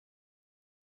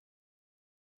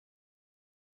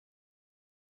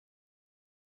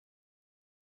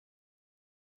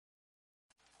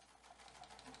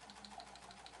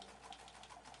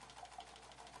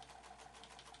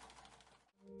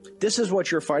This is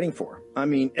what you're fighting for. I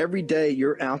mean, every day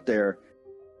you're out there.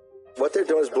 What they're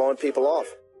doing is blowing people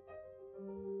off.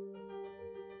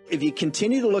 If you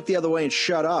continue to look the other way and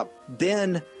shut up,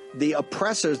 then the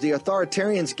oppressors, the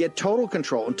authoritarians, get total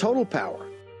control and total power.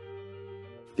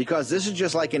 Because this is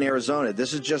just like in Arizona.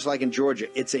 This is just like in Georgia.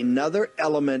 It's another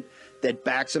element that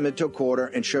backs them into a corner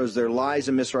and shows their lies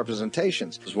and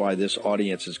misrepresentations. This is why this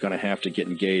audience is going to have to get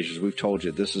engaged. As we've told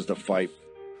you, this is the fight.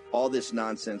 All this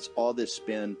nonsense, all this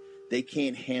spin, they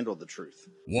can't handle the truth.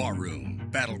 War Room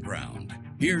Battleground.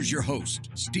 Here's your host,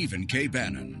 Stephen K.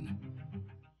 Bannon.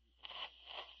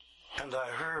 And I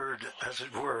heard, as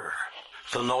it were,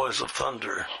 the noise of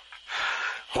thunder.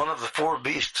 One of the four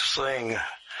beasts saying,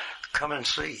 "Come and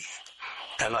see."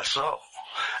 And I saw,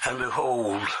 and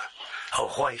behold, a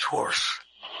white horse.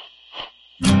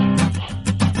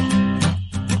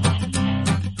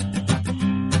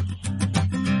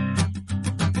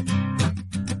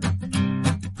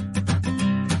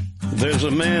 There's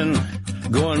a man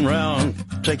going round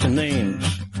taking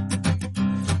names,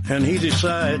 and he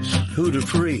decides who to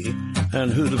free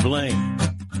and who to blame.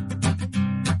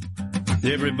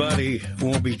 Everybody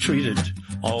won't be treated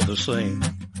all the same.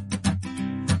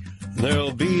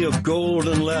 There'll be a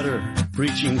golden ladder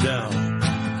reaching down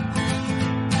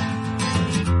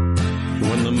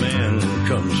when the man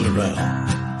comes around.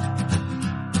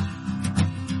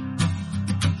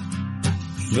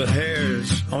 The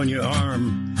hairs on your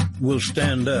arm will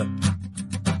stand up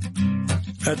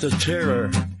at the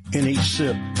terror in each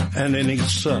sip and in each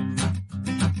sup.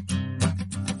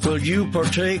 Will you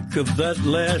partake of that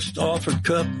last offered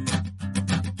cup,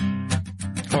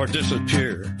 or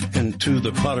disappear into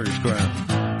the potter's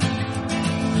ground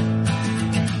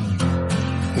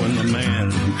when the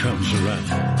man comes around?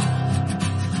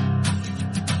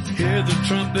 Hear the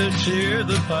trumpets, hear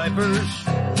the pipers,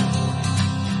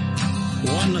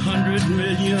 100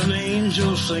 million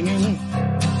angels singing.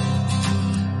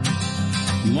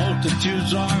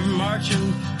 Multitudes are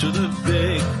marching to the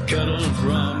big kettle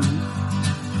drum.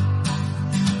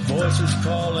 Voices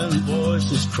calling,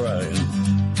 voices crying.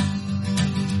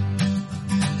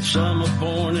 Some are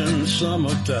born and some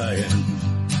are dying.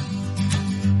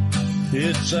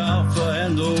 It's Alpha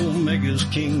and Omega's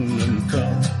kingdom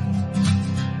come.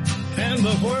 And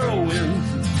the whirlwind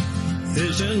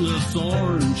is in the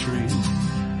thorn tree.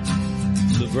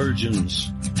 The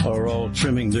virgins are all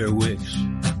trimming their wicks.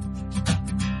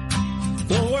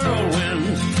 The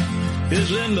whirlwind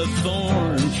is in the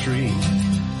thorn tree.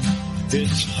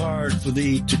 It's hard for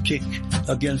thee to kick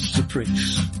against the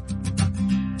pricks.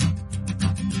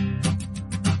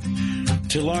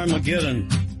 Till Armageddon,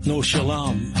 no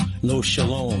shalom, no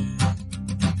shalom.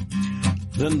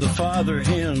 Then the father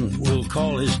hen will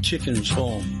call his chickens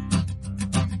home.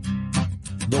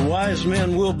 The wise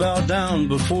men will bow down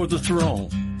before the throne,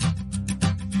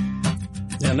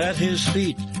 and at his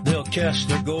feet they'll cast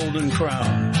their golden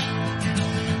crowns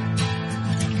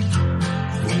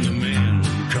when the man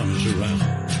comes around.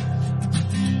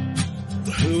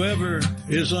 Whoever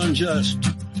is unjust,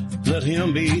 let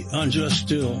him be unjust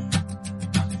still.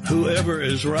 Whoever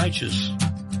is righteous,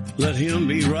 let him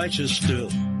be righteous still.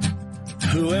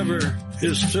 Whoever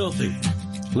is filthy,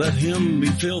 let him be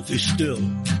filthy still.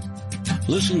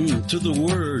 Listen to the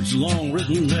words long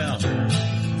written down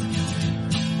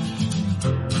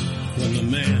when the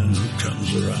man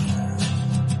comes around.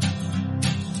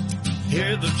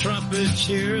 Hear the trumpets,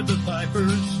 hear the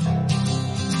pipers,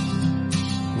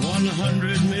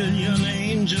 100 million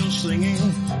angels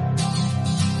singing.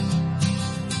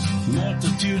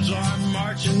 Multitudes are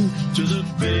marching to the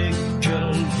big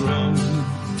kettle drum.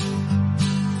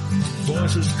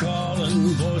 Voices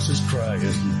calling, voices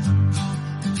crying.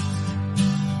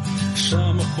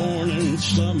 Some are born and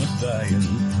some are dying.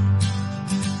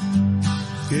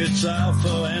 It's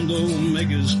Alpha and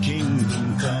Omega's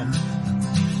kingdom come.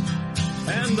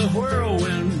 And the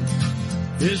whirlwind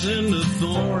is in the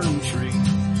thorn tree.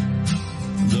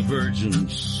 The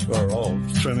virgins are all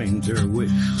trimming their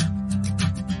wicks.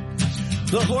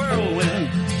 The whirlwind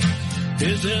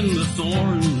is in the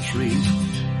thorn tree.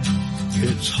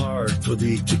 It's hard for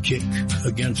thee to kick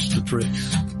against the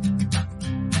pricks.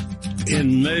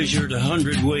 In measured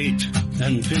 100-weight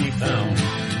and penny pound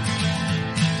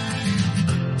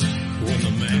when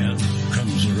the man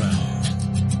comes around.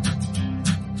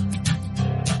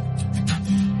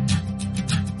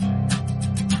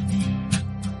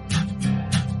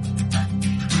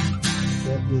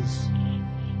 That was...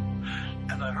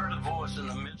 And I heard a voice in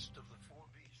the midst of the four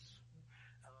beasts.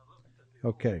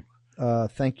 Okay.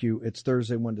 Thank you. It's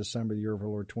Thursday, 1 December, the year of our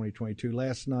Lord 2022.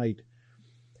 Last night,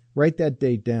 Write that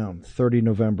date down, 30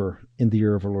 November in the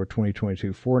year of our Lord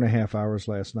 2022, 4.5 hours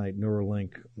last night,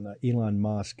 Neuralink, Elon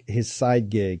Musk, his side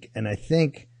gig. And I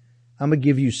think I'm going to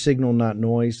give you signal, not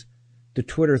noise. The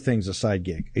Twitter thing's a side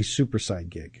gig, a super side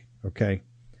gig, okay?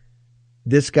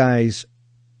 This guy's,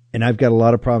 and I've got a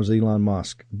lot of problems with Elon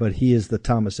Musk, but he is the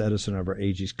Thomas Edison of our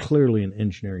age. He's clearly an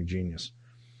engineering genius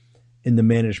in the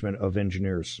management of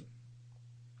engineers.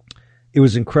 It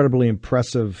was incredibly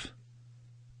impressive,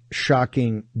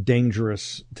 shocking,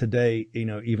 dangerous. Today,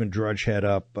 even Drudge had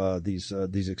up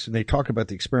they talk about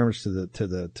the experiments to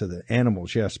the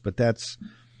animals, yes, but that's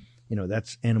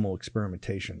animal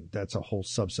experimentation. That's a whole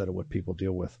subset of what people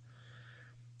deal with.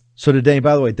 So today,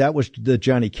 by the way, that was the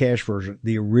Johnny Cash version,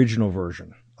 the original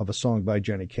version of a song by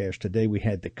Johnny Cash. Today we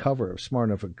had the cover. Smart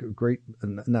enough,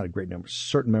 not a great number,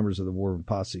 certain members of the War Room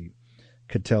Posse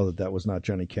could tell that was not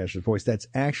Johnny Cash's voice. That's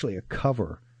actually a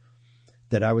cover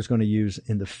that I was going to use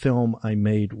in the film I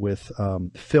made with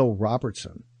Phil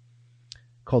Robertson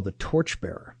called The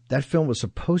Torchbearer. That film was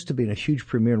supposed to be in a huge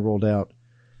premiere and rolled out.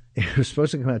 It was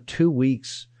supposed to come out 2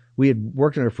 weeks. We had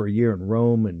worked on it for a year in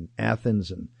Rome and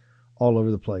Athens and all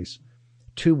over the place.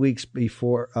 2 weeks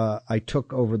before I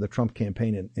took over the Trump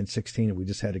campaign in 2016, and we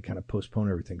just had to kind of postpone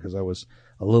everything because I was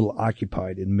a little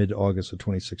occupied in mid-August of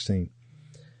 2016.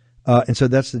 And so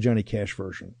that's the Johnny Cash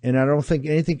version. And I don't think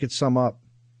anything could sum up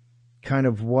kind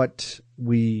of what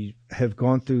we have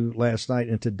gone through last night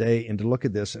and today, and to look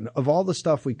at this. And of all the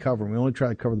stuff we cover, we only try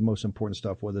to cover the most important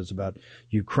stuff, whether it's about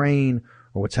Ukraine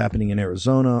or what's happening in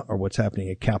Arizona or what's happening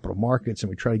at capital markets.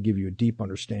 And we try to give you a deep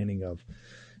understanding of,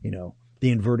 the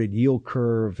inverted yield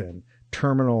curve and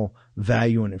terminal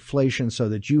value and inflation so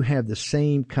that you have the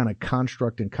same kind of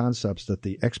construct and concepts that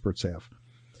the experts have.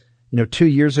 2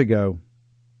 years ago,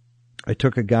 I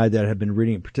took a guy that had been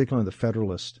reading, particularly The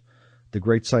Federalist, the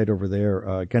great site over there,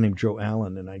 a guy named Joe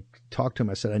Allen, and I talked to him.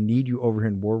 I said, I need you over here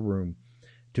in War Room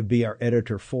to be our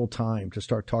editor full time, to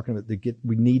start talking about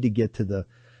we need to get to the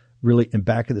really in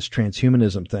back of this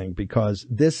transhumanism thing, because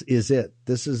this is it.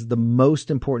 This is the most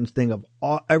important thing of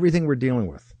everything we're dealing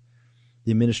with.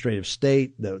 The administrative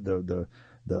state, the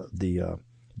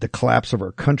collapse of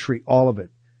our country, all of it,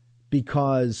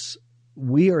 because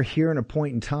we are here in a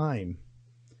point in time.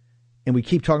 And we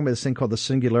keep talking about this thing called the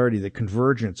singularity, the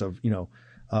convergence of,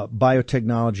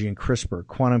 biotechnology and CRISPR,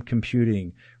 quantum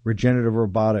computing, regenerative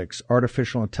robotics,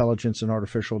 artificial intelligence and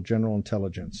artificial general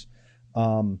intelligence.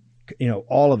 All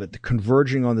of it, the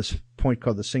converging on this point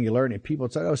called the singularity. And people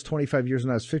say, it's 25 years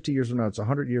from now, it's 50 years from now, it's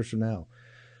 100 years from now.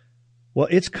 Well,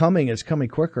 it's coming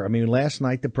quicker. I mean, last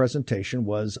night the presentation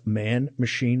was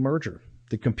man-machine merger.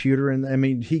 The computer,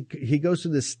 he goes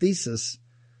through this thesis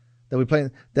that we play,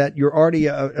 that you're already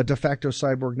a de facto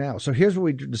cyborg now. So here's what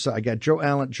we decide. I got Joe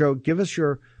Allen. Joe, give us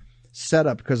your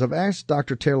setup, because I've asked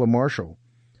Dr. Taylor Marshall,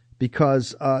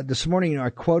 because this morning, I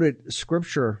quoted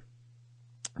scripture,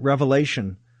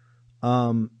 Revelation,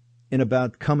 in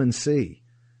about come and see,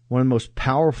 one of the most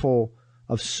powerful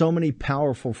of so many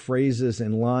powerful phrases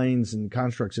and lines and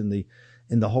constructs in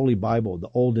the Holy Bible, the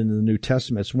Old and the New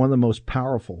Testament. It's one of the most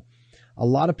powerful. A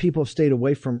lot of people have stayed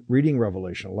away from reading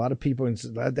Revelation. A lot of people,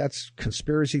 that's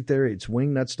conspiracy theory. It's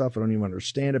wingnut stuff. I don't even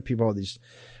understand it. People, all these,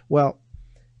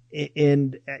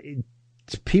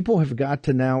 people have got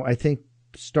to now, I think,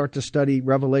 start to study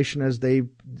Revelation as they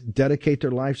dedicate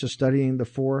their lives to studying the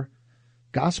four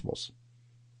Gospels.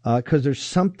 Because there's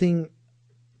something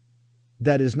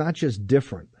that is not just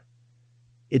different.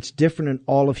 It's different in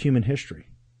all of human history.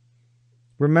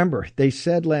 Remember, they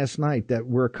said last night that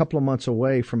we're a couple of months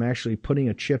away from actually putting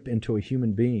a chip into a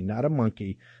human being, not a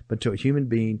monkey, but to a human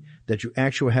being, that you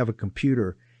actually have a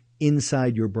computer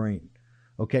inside your brain.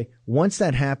 Okay? Once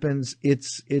that happens,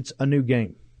 it's a new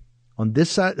game. On this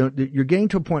side, you're getting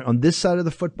to a point, on this side of the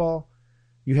football,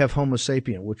 you have Homo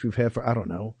sapien, which we've had for,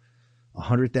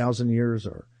 100,000 years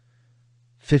or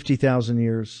 50,000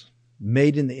 years,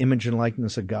 made in the image and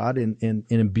likeness of God and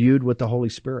imbued with the Holy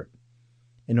Spirit.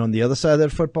 And on the other side of that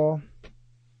football,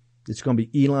 it's going to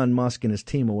be Elon Musk and his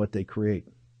team and what they create.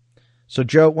 So,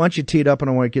 Joe, why don't you tee it up,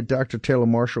 and I want to get Dr. Taylor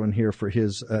Marshall in here for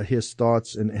his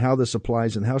thoughts and how this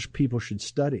applies and how people should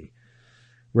study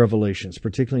Revelations,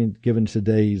 particularly given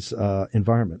today's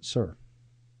environment. Sir.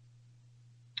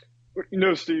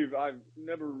 Steve, I've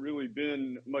never really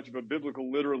been much of a biblical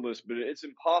literalist, but it's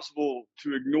impossible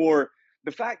to ignore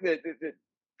the fact that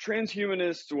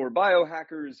transhumanists or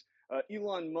biohackers,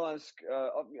 Elon Musk,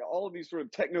 all of these sort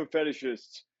of techno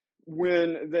fetishists,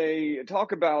 when they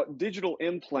talk about digital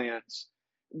implants,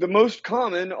 the most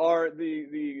common are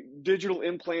the digital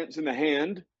implants in the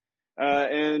hand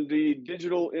and the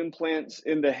digital implants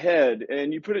in the head.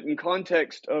 And you put it in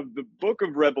context of the book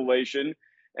of Revelation,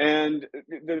 And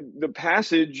the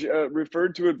passage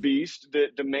referred to a beast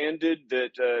that demanded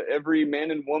that every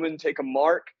man and woman take a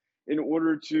mark in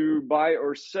order to buy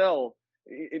or sell,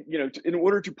 in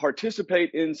order to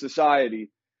participate in society.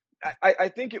 I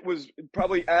think it was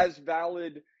probably as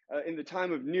valid in the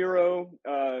time of Nero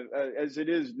as it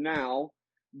is now,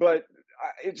 but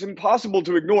it's impossible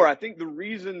to ignore. I think the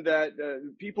reason that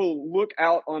people look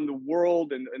out on the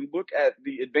world and look at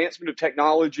the advancement of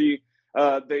technology,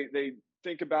 they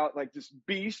think about like this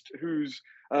beast whose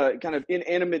kind of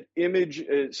inanimate image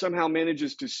somehow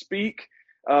manages to speak.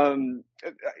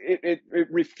 It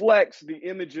reflects the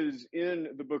images in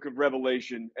the book of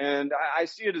Revelation, and I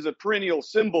see it as a perennial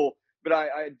symbol, but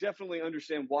I definitely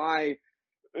understand why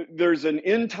there's an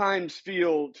end times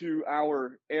feel to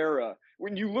our era.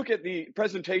 When you look at the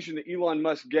presentation that Elon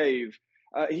Musk gave,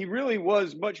 he really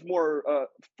was much more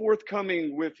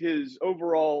forthcoming with his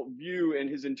overall view and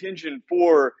his intention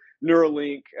for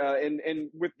Neuralink, and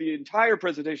with the entire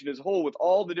presentation as a whole, with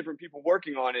all the different people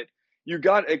working on it, you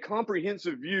got a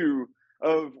comprehensive view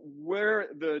of where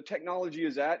the technology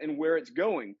is at and where it's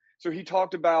going. So he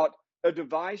talked about a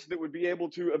device that would be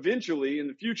able to eventually, in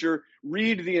the future,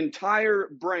 read the entire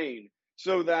brain,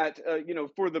 so that,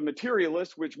 for the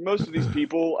materialists, which most of these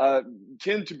people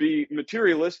tend to be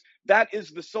materialists, that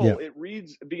is the soul. Yeah. It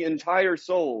reads the entire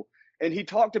soul. And he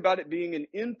talked about it being an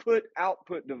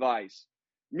input-output device,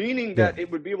 meaning that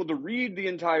it would be able to read the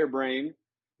entire brain,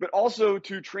 but also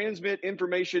to transmit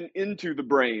information into the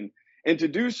brain, and to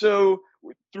do so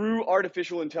through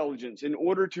artificial intelligence in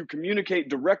order to communicate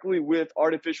directly with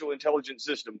artificial intelligence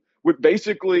system, with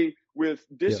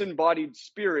disembodied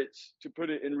spirits, to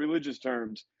put it in religious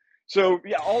terms. So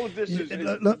all of this is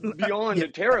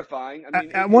beyond terrifying. I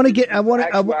mean, I want to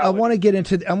get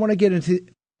into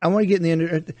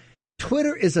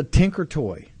Twitter is a tinker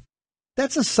toy.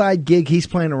 That's a side gig he's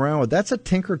playing around with. That's a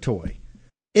tinker toy.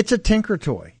 It's a tinker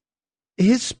toy.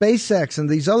 His SpaceX and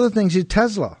these other things, his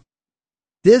Tesla.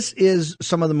 This is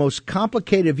some of the most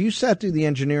complicated. If you sat through the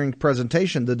engineering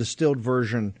presentation, the distilled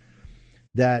version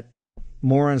that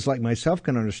morons like myself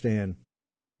can understand,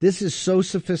 this is so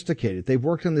sophisticated. They've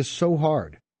worked on this so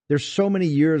hard. They're so many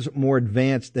years more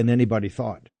advanced than anybody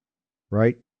thought,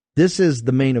 right? This is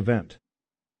the main event.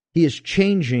 He is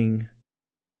changing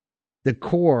the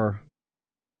core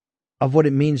of what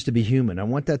it means to be human. I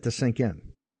want that to sink in.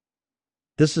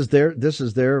 This is their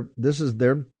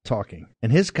talking.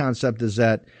 And his concept is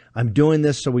that I'm doing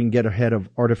this so we can get ahead of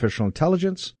artificial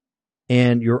intelligence,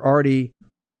 and you're already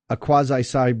a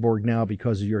quasi-cyborg now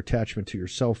because of your attachment to your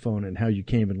cell phone and how you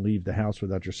can't even leave the house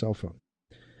without your cell phone.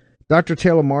 Dr.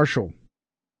 Taylor Marshall,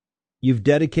 you've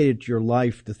dedicated your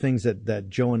life to things that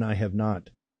Joe and I have not,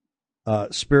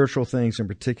 spiritual things, and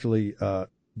particularly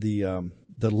the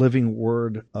living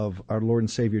word of our Lord and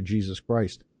Savior Jesus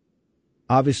Christ.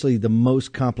 Obviously, the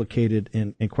most complicated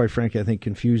and quite frankly, I think,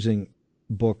 confusing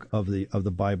book of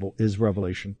the Bible is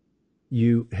Revelation.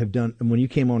 You have done, and when you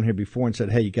came on here before and said,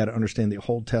 "Hey, you got to understand the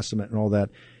Old Testament and all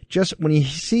that," just when you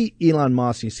see Elon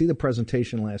Musk, you see the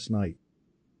presentation last night.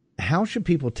 How should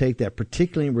people take that,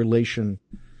 particularly in relation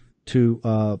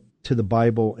to the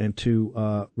Bible and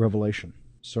to Revelation,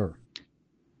 sir?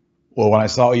 Well, when I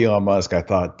saw Elon Musk, I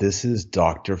thought, this is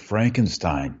Dr.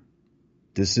 Frankenstein.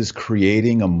 This is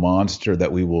creating a monster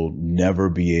that we will never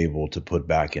be able to put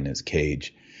back in his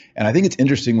cage. And I think it's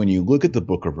interesting when you look at the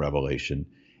book of Revelation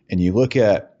and you look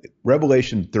at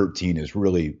Revelation 13 is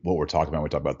really what we're talking about. We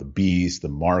talk about the beast, the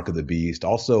mark of the beast.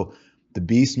 Also, the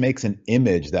beast makes an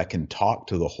image that can talk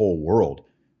to the whole world.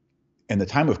 In the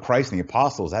time of Christ and the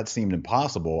apostles, that seemed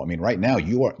impossible. I mean, right now,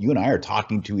 you and I are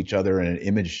talking to each other in an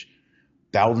image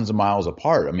thousands of miles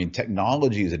apart. I mean,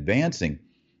 technology is advancing.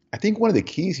 I think one of the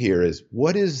keys here is,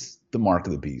 what is the mark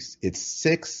of the beast? It's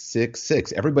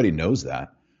 666. Everybody knows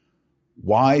that.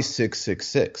 Why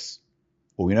 666?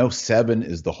 Well, we know 7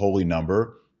 is the holy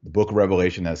number. The book of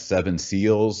Revelation has 7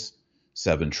 seals,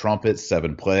 7 trumpets,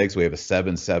 7 plagues. We have a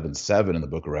 777 in the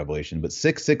book of Revelation. But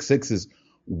 666 is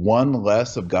one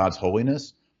less of God's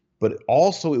holiness. But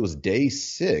also it was day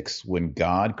 6 when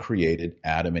God created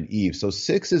Adam and Eve. So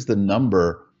 6 is the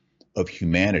number of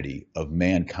humanity, of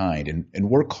mankind. And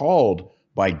we're called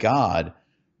by God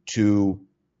to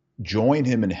join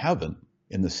him in heaven,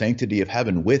 in the sanctity of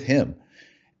heaven with him.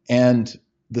 And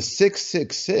the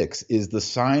 666 is the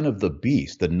sign of the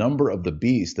beast, the number of the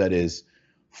beast that is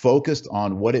focused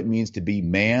on what it means to be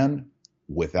man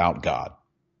without God,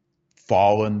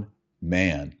 fallen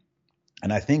man.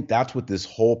 And I think that's what this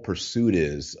whole pursuit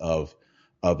is of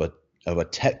a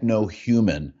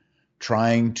techno-human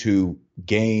trying to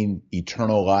gain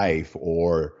eternal life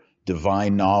or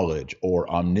divine knowledge or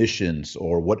omniscience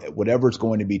or whatever it's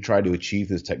going to be trying to achieve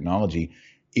this technology,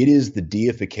 it is the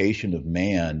deification of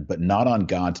man, but not on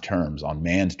God's terms, on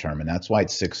man's term. And that's why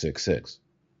it's 666.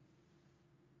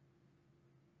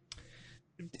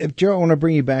 Joe, I want to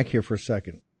bring you back here for a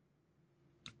second.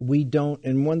 We don't,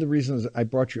 and one of the reasons I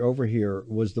brought you over here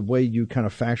was the way you kind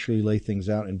of factually lay things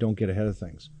out and don't get ahead of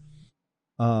things.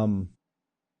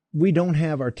 We don't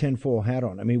have our tinfoil hat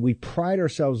on. I mean, we pride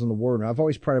ourselves in the Word, and I've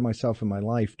always prided myself in my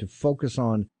life to focus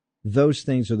on those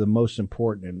things that are the most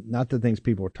important, and not the things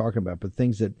people are talking about, but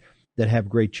things that have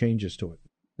great changes to it,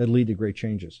 that lead to great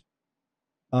changes.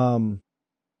 What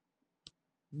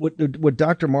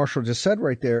Dr. Marshall just said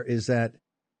right there is that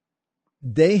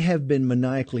they have been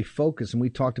maniacally focused, and we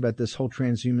talked about this whole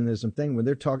transhumanism thing when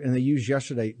they're talking, and they used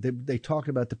yesterday, they talked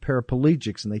about the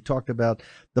paraplegics, and they talked about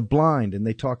the blind, and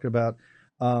they talked about,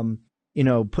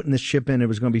 putting this chip in, it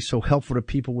was going to be so helpful to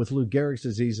people with Lou Gehrig's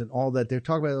disease and all that. They're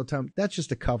talking about it all the time. That's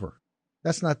just a cover.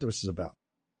 That's not what this is about.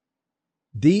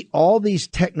 All these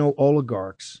techno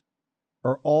oligarchs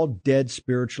are all dead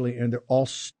spiritually, and they're all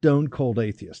stone cold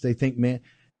atheists. They think, man,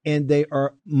 and they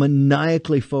are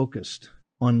maniacally focused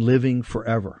on living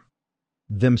forever,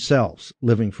 themselves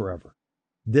living forever.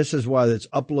 This is why it's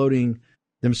uploading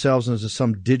themselves into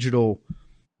some digital,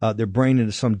 their brain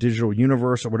into some digital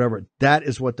universe or whatever. That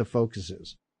is what the focus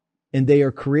is. And they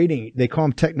are creating, they call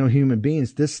them techno-human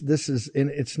beings. This is,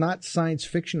 and it's not science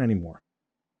fiction anymore.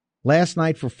 Last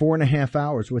night for 4.5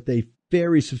 hours with a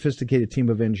very sophisticated team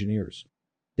of engineers,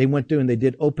 they went through and they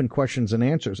did open questions and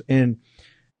answers. And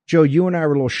Joe, you and I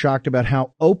were a little shocked about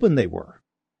how open they were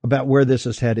about where this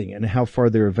is heading and how far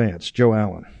they're advanced. Joe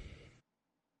Allen.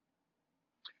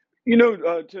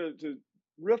 To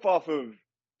riff off of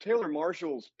Taylor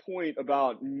Marshall's point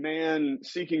about man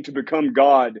seeking to become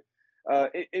God,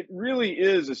 it really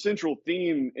is a central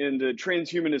theme in the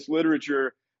transhumanist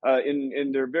literature, in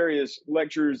their various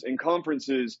lectures and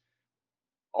conferences.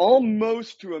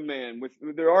 Almost to a man,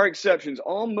 there are exceptions,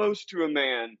 almost to a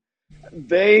man,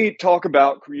 they talk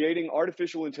about creating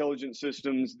artificial intelligence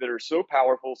systems that are so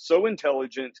powerful, so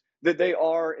intelligent, that they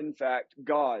are, in fact,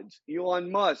 gods.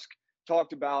 Elon Musk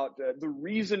talked about the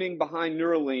reasoning behind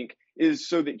Neuralink is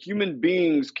so that human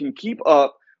beings can keep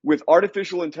up with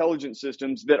artificial intelligence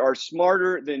systems that are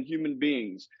smarter than human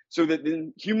beings, so that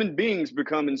then human beings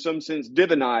become, in some sense,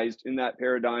 divinized in that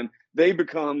paradigm. They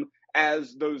become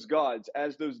as those gods,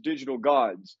 as those digital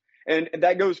gods. And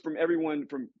that goes from everyone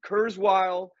from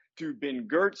Kurzweil to Ben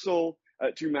Goertzel,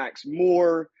 to Max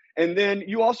Moore. And then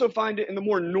you also find it in the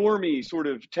more normie sort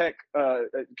of tech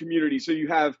community. So you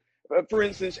have, for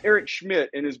instance, Eric Schmidt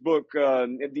in his book,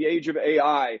 The Age of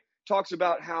AI, talks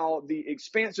about how the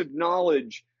expansive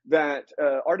knowledge that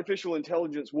artificial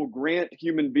intelligence will grant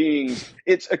human beings,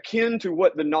 it's akin to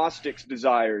what the Gnostics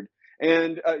desired.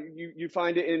 And you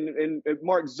find it in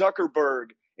Mark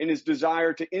Zuckerberg in his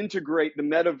desire to integrate the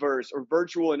metaverse or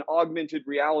virtual and augmented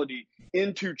reality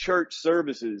into church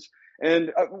services.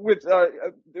 And with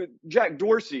Jack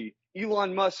Dorsey,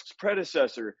 Elon Musk's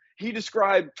predecessor, he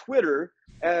described Twitter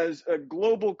as a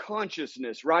global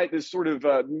consciousness, right? This sort of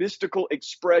mystical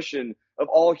expression of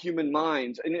all human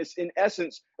minds. And it's, in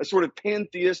essence, a sort of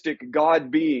pantheistic God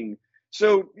being.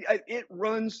 So it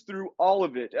runs through all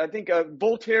of it. I think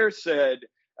Voltaire said,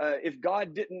 if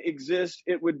God didn't exist,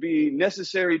 it would be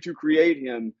necessary to create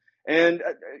him. And,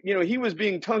 he was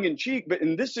being tongue in cheek. But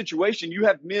in this situation, you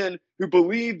have men who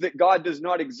believe that God does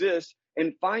not exist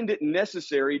and find it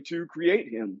necessary to create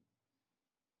him.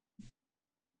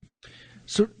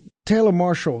 So, Taylor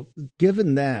Marshall,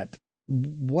 given that,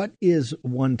 what is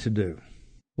one to do?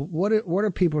 What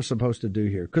are people supposed to do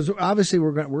here? Because obviously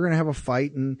we're going to have a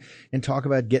fight and talk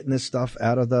about getting this stuff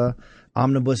out of the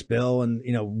omnibus bill and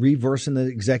reversing the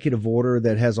executive order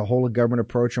that has a whole of government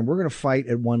approach. And we're going to fight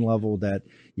at one level that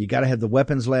you got to have the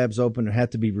weapons labs open. They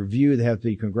have to be reviewed. There have to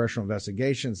be congressional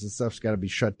investigations and stuff's got to be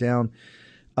shut down.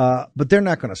 But they're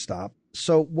not going to stop.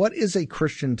 So what is a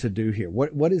Christian to do here?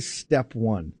 What is step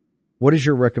one? What is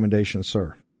your recommendation,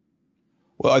 sir?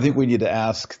 Well, I think we need to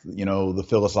ask, the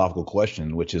philosophical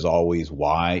question, which is always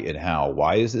why and how.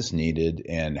 Why is this needed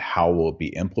and how will it be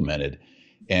implemented?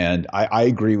 And I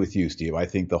agree with you, Steve. I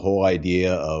think the whole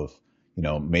idea of,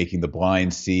 making the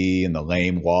blind see and the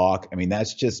lame walk, I mean,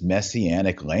 that's just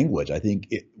messianic language. I think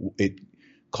it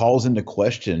calls into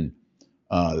question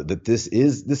that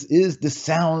this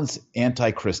sounds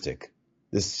anti-Christic.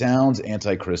 This sounds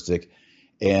anti-Christic,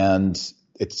 and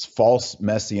it's false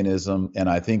messianism, and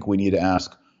I think we need to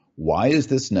ask, why is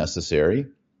this necessary?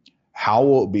 How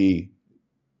will it be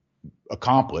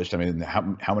accomplished? I mean,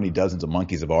 how many dozens of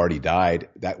monkeys have already died?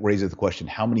 That raises the question,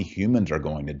 how many humans are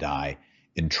going to die?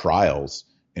 in trials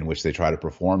in which they try to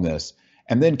perform this.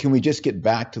 And then can we just get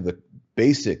back to the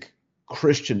basic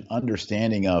Christian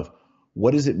understanding of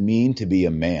what does it mean to be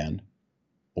a man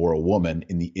or a woman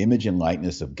in the image and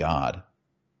likeness of God?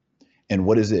 And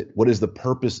what is the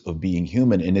purpose of being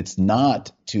human? And it's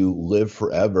not to live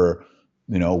forever,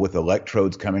 with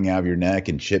electrodes coming out of your neck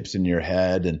and chips in your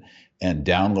head and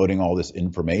downloading all this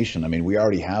information. I mean, we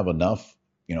already have enough,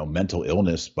 mental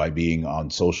illness by being on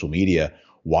social media.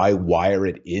 Why wire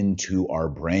it into our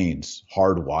brains,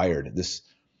 hardwired?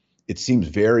 It seems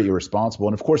very irresponsible.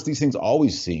 And of course, these things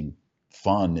always seem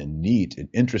fun and neat and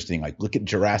interesting. Like, look at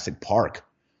Jurassic Park,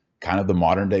 kind of the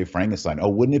modern day Frankenstein. Oh,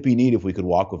 wouldn't it be neat if we could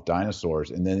walk with dinosaurs?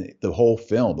 And then the whole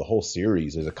film, the whole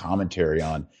series is a commentary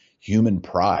on human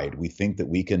pride. We think that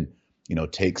we can,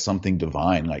 take something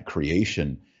divine like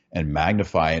creation and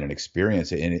magnify it and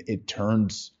experience it. And it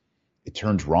turns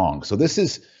wrong. So this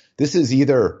is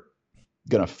either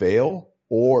going to fail,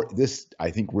 or this, I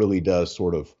think, really does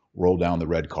sort of roll down the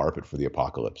red carpet for the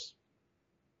apocalypse.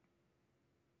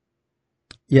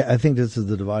 Yeah, I think this is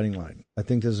the dividing line. I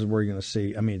think this is where you're going to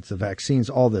see, it's the vaccines,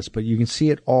 all this, but you can see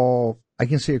it all. I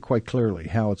can see it quite clearly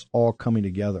how it's all coming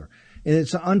together. And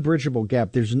it's an unbridgeable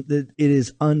gap. It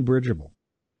is unbridgeable.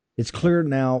 It's clear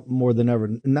now more than ever,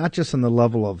 not just on the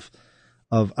level of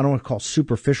I don't want to call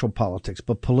superficial politics,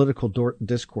 but political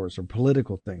discourse or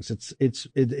political things.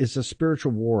 It's a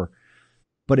spiritual war,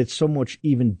 but it's so much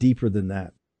even deeper than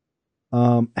that.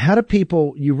 How do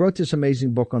people? You wrote this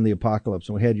amazing book on the apocalypse,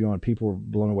 and we had you on. People were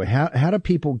blown away. How do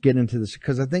people get into this?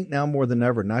 Because I think now more than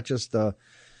ever, not just the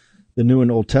New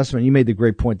and Old Testament. You made the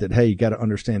great point that, hey, you got to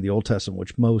understand the Old Testament,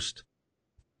 which most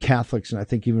Catholics and I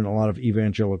think even a lot of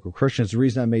evangelical Christians. The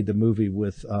reason I made the movie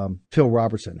with Phil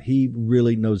Robertson, he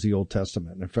really knows the Old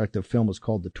Testament. In fact, the film was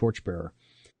called The Torchbearer,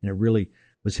 and it really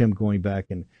was him going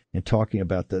back and talking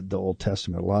about the Old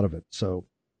Testament, a lot of it. So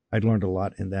I learned a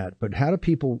lot in that. But how do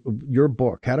people, your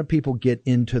book, how do people get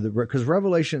into because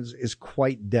Revelations is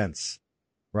quite dense,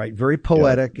 right? Very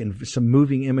poetic and some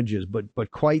moving images,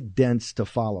 but quite dense to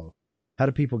follow. How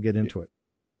do people get into it?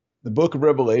 The book of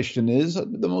Revelation is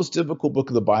the most difficult book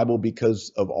of the Bible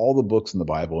because of all the books in the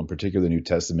Bible, in particular the New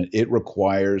Testament. It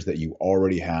requires that you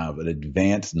already have an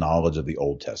advanced knowledge of the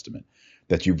Old Testament,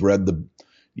 that you've read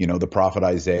the prophet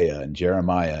Isaiah and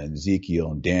Jeremiah and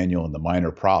Ezekiel and Daniel and the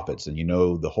minor prophets, and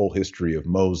the whole history of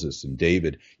Moses and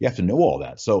David. You have to know all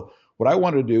that. So what I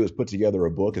wanted to do is put together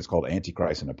a book. It's called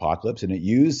Antichrist and Apocalypse, and it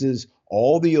uses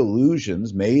all the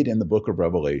allusions made in the book of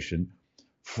Revelation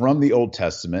from the Old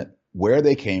Testament, where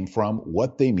they came from,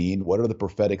 what they mean, what are the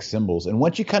prophetic symbols. And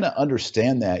once you kind of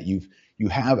understand that, you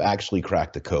have actually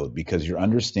cracked the code, because you're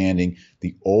understanding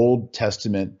the Old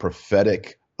Testament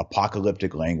prophetic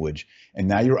apocalyptic language, and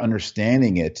now you're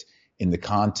understanding it in the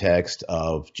context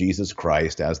of Jesus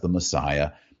Christ as the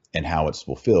Messiah and how it's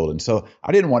fulfilled. And so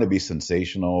I didn't want to be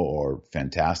sensational or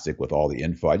fantastic with all the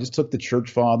info. I just took the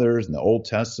church fathers and the Old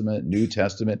Testament, New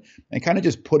Testament, and kind of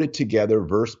just put it together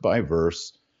verse by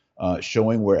verse,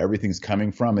 showing where everything's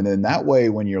coming from. And then that way,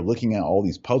 when you're looking at all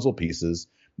these puzzle pieces,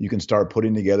 you can start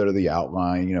putting together the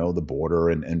outline, the border,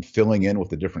 and filling in with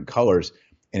the different colors,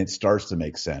 and it starts to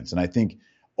make sense. And I think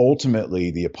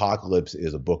ultimately the apocalypse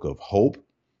is a book of hope.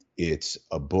 It's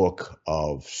a book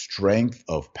of strength,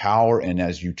 of power. And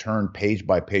as you turn page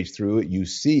by page through it, you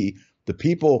see the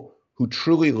people who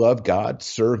truly love God,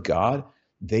 serve God,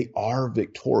 they are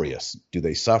victorious. Do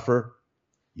they suffer?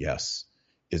 Yes.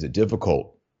 Is it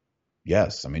difficult?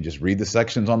 Yes. Just read the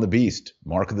sections on the beast,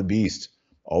 mark of the beast,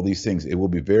 all these things. It will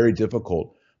be very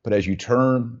difficult. But as you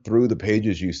turn through the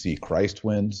pages, you see Christ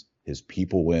wins, his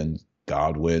people wins,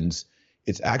 God wins.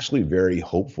 It's actually very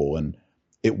hopeful, and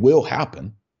it will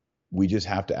happen. We just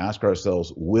have to ask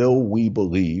ourselves, will we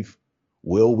believe,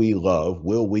 will we love,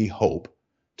 will we hope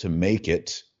to make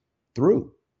it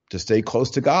through, to stay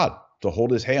close to God, to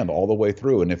hold his hand all the way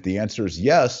through? And if the answer is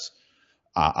yes,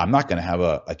 I'm not going to have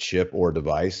a chip or a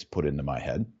device put into my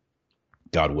head,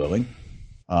 God willing.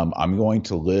 I'm going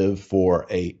to live for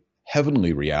a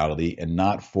heavenly reality and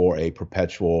not for a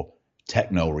perpetual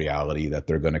techno reality that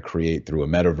they're going to create through a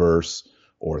metaverse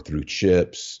or through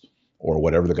chips or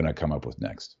whatever they're going to come up with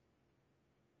next.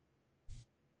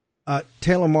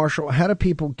 Taylor Marshall, how do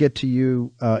people get to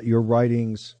you, your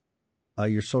writings,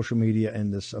 your social media,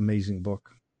 and this amazing book?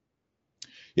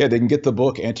 Yeah, they can get the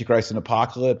book Antichrist and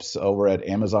Apocalypse over at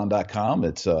Amazon.com.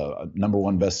 It's a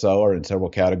 #1 bestseller in several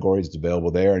categories. It's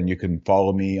available there. And you can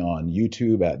follow me on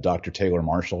YouTube at Dr. Taylor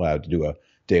Marshall. I have to do a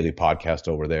daily podcast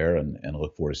over there, and I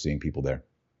look forward to seeing people there.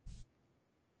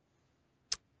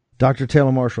 Dr.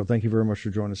 Taylor Marshall, thank you very much for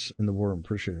joining us in the War Room.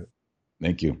 Appreciate it.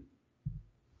 Thank you.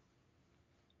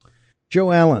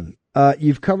 Joe Allen,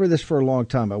 You've covered this for a long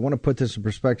time. I want to put this in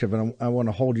perspective, and I want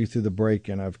to hold you through the break.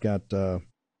 And I've got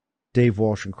Dave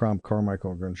Walsh and Crom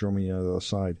Carmichael are going to join me on the other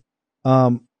side.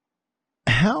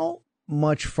 How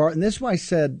much far? And this is why I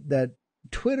said that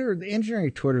Twitter, the engineering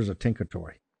of Twitter, is a tinker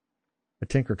toy.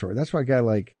 That's why a guy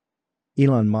like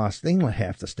Elon Musk, they can let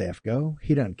half the staff go.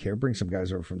 He doesn't care. Bring some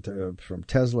guys over from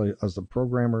Tesla as the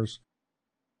programmers.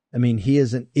 I mean, he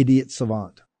is an idiot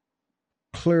savant.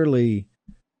 Clearly,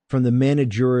 from the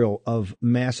managerial of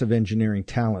massive engineering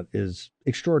talent is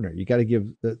extraordinary. You got to give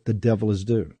the devil his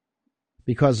due.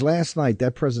 Because last night,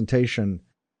 that presentation,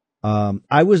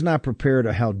 I was not prepared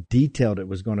of how detailed it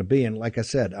was going to be. And like I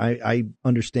said, I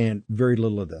understand very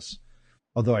little of this,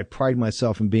 although I pride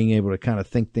myself in being able to kind of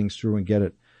think things through and get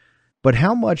it. But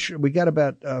how much, we got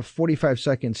about 45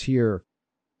 seconds here.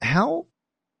 How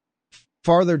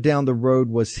farther down the road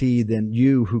was he than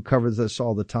you, who covers this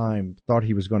all the time, thought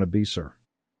he was going to be, sir?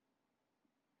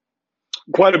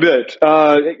 Quite a bit.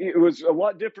 It was a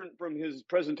lot different from his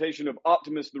presentation of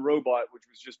Optimus the robot, which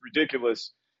was just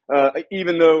ridiculous.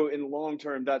 Even though in the long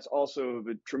term, that's also of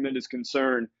a tremendous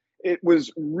concern. It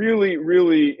was really,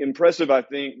 really impressive, I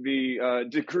think, the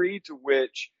degree to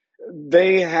which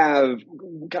they have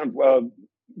kind of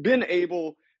been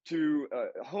able to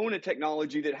hone a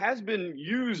technology that has been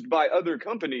used by other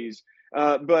companies,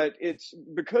 but it's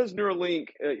because Neuralink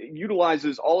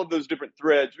utilizes all of those different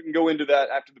threads. We can go into that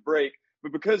after the break,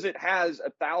 but because it has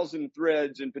 1,000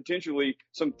 threads and potentially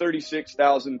some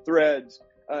 36,000 threads,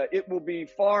 it will be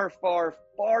far, far,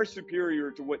 far superior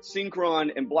to what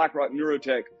Synchron and BlackRock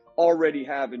Neurotech already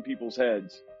have in people's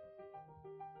heads.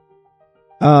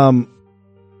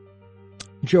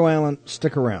 Joe Allen,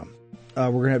 stick around.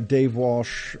 We're going to have Dave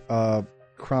Walsh,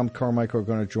 Crom Carmichael are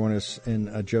going to join us,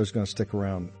 and Joe's going to stick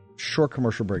around. Short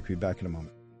commercial break. We'll be back in a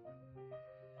moment.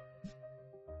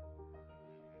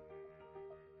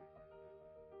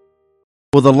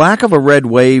 Will the lack of a red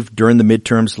wave during the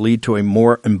midterms lead to a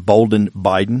more emboldened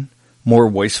Biden, more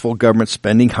wasteful government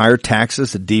spending, higher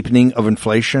taxes, a deepening of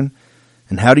inflation?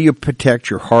 And how do you protect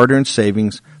your hard-earned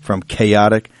savings from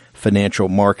chaotic financial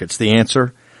markets? The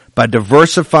answer? By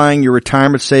diversifying your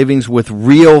retirement savings with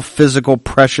real physical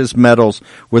precious metals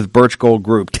with Birch Gold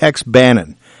Group. Text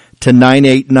Bannon to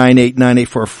 989898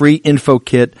 for a free info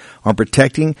kit on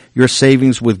protecting your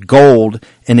savings with gold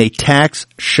in a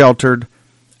tax-sheltered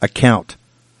account.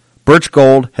 Birch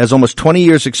Gold has almost 20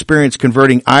 years experience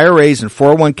converting IRAs and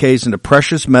 401ks into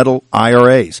precious metal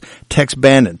IRAs. Text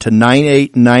Bannon to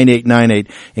 989898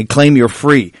 and claim your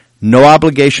free, no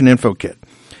obligation info kit.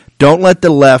 Don't let the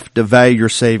left devalue your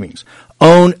savings.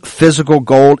 Own physical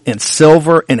gold and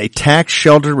silver in a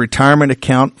tax-sheltered retirement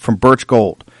account from Birch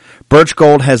Gold. Birch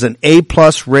Gold has an A+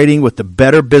 rating with the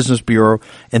Better Business Bureau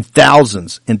and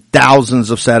thousands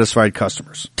of satisfied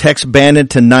customers. Text Bannon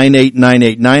to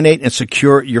 989898 and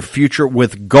secure your future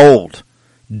with gold.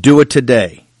 Do it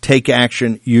today. Take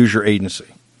action. Use your agency.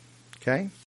 Okay?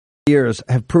 Years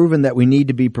have proven that we need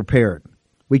to be prepared.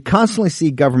 We constantly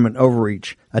see government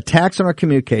overreach, attacks on our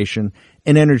communication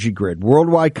and energy grid,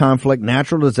 worldwide conflict,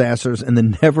 natural disasters, and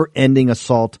the never-ending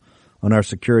assault on our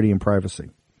security and privacy.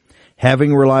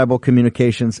 Having reliable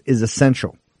communications is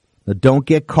essential. Now, don't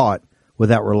get caught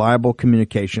without reliable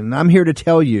communication. And I'm here to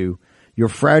tell you, your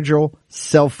fragile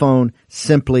cell phone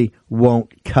simply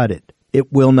won't cut it.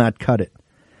 It will not cut it.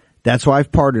 That's why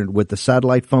I've partnered with the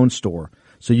Satellite Phone Store,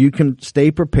 so you can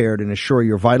stay prepared and assure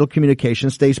your vital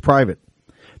communication stays private.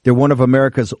 They're one of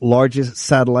America's largest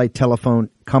satellite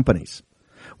telephone companies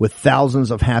with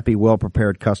thousands of happy,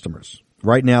 well-prepared customers.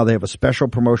 Right now, they have a special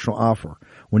promotional offer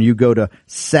when you go to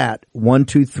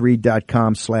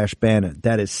sat123.com/Bannon.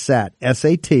 That is SAT,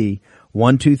 S-A-T,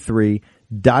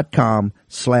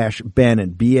 123.com/Bannon,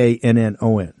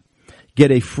 B-A-N-N-O-N.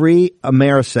 Get a free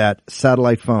Amerisat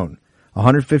satellite phone,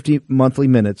 150 monthly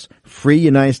minutes, free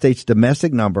United States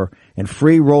domestic number, and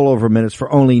free rollover minutes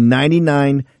for only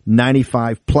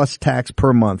 $99.95 plus tax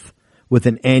per month with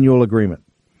an annual agreement.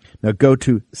 Now go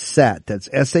to SAT, that's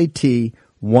S-A-T,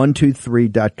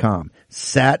 123.com,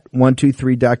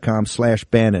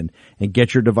 sat123.com/Bannon, and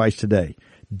get your device today.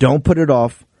 Don't put it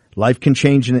off. Life can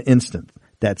change in an instant.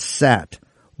 That's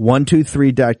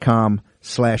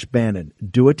sat123.com/Bannon.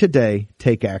 Do it today.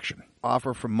 Take action.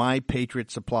 Offer from My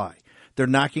Patriot Supply. They're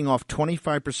knocking off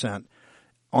 25%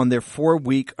 on their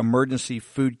 4-week emergency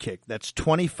food kit. That's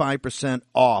 25%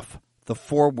 off the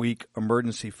 4-week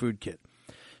emergency food kit.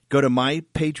 Go to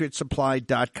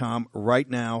MyPatriotSupply.com right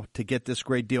now to get this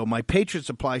great deal. My Patriot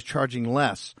Supply is charging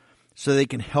less so they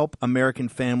can help American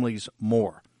families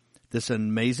more. This is an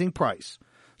amazing price,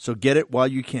 so get it while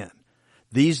you can.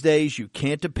 These days, you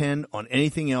can't depend on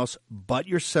anything else but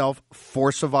yourself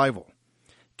for survival.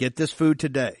 Get this food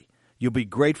today. You'll be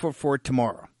grateful for it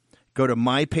tomorrow. Go to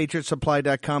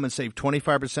mypatriotsupply.com and save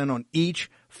 25% on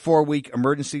each 4-week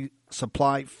emergency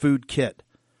supply food kit.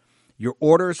 Your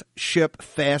orders ship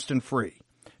fast and free.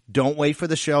 Don't wait for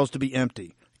the shelves to be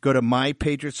empty. Go to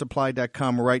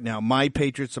mypatriotsupply.com right now.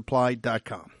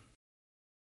 mypatriotsupply.com.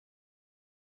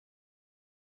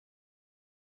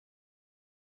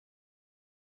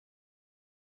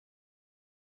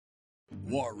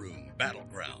 War Room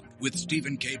Battleground with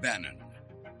Stephen K. Bannon.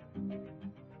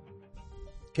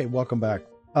 Okay, welcome back.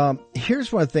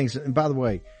 Here's one of the things, and by the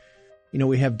way,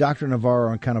 we have Dr.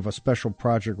 Navarro on kind of a special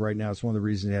project right now. It's one of the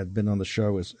reasons he had been on the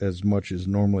show as much as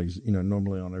normally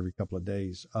on every couple of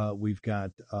days. We've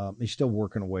got, he's still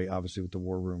working away, obviously, with the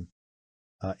War Room,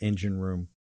 Engine Room.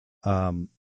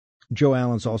 Joe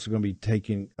Allen's also going to be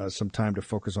taking some time to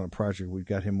focus on a project. We've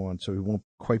got him on, so he won't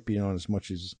quite be on as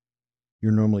much as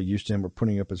you're normally used to him or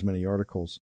putting up as many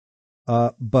articles.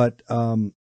 But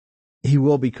he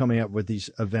will be coming up with these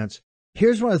events.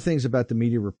 Here's one of the things about the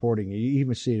media reporting. You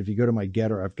even see it if you go to my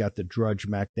Getter. I've got the Drudge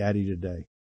Mac Daddy today.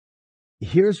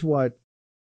 Here's what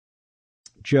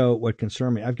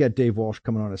concerned me. I've got Dave Walsh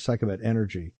coming on in a second about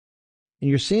energy. And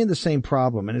you're seeing the same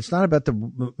problem. And it's not about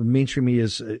the mainstream media.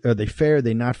 Are they fair? Are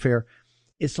they not fair?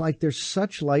 It's like there's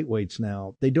such lightweights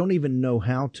now. They don't even know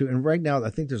how to. And right now, I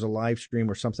think there's a live stream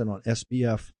or something on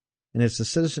SBF. And it's the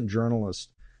citizen journalists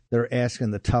that are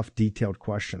asking the tough, detailed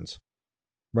questions.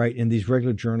 Right. And these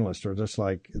regular journalists are just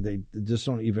like, they just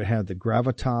don't even have the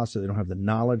gravitas, or they don't have the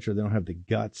knowledge, or they don't have the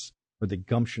guts or the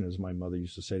gumption, as my mother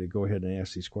used to say, to go ahead and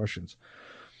ask these questions.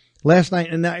 Last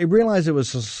night, and I realized it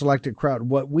was a selected crowd.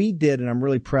 What we did, and I'm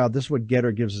really proud, this is what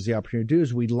Getter gives us the opportunity to do,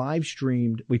 is we live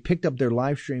streamed, we picked up their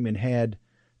live stream and had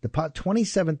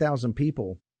 27,000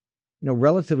 people,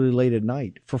 relatively late at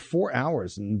night for 4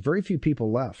 hours, and very few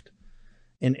people left.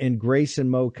 And Grace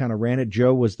and Mo kind of ran it.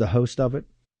 Joe was the host of it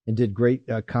and did great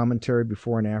commentary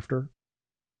before and after.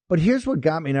 But here's what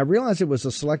got me, and I realized it was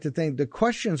a selected thing. The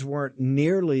questions weren't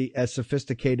nearly as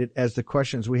sophisticated as the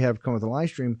questions we have come with the live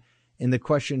stream and the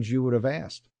questions you would have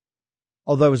asked.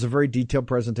 Although it was a very detailed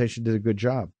presentation, did a good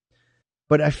job.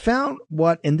 But I found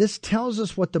and this tells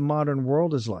us what the modern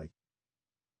world is like.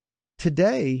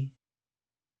 Today,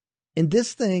 and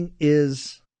this thing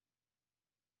is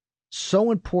so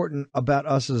important about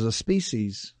us as a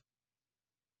species,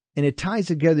 and it ties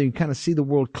together. You kind of see the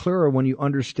world clearer when you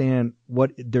understand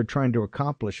what they're trying to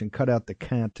accomplish and cut out the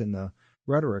cant and the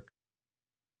rhetoric.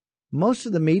 Most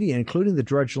of the media, including the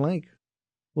Drudge Link,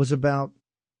 was about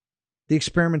the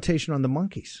experimentation on the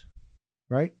monkeys,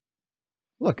 right?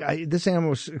 Look, this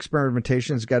animal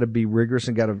experimentation has got to be rigorous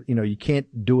and got to, you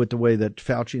can't do it the way that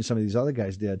Fauci and some of these other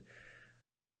guys did.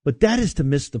 But that is to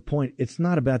miss the point. It's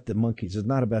not about the monkeys. It's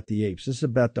not about the apes. This is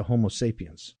about the Homo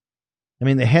sapiens. I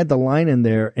mean, they had the line in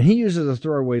there, and he uses a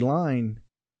throwaway line,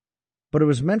 but it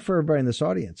was meant for everybody in this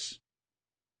audience.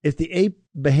 If the ape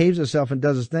behaves itself and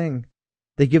does its thing,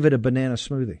 they give it a banana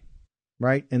smoothie,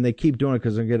 right? And they keep doing it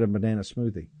because they get a banana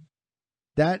smoothie.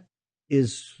 That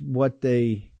is what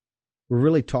they were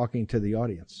really talking to the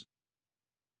audience.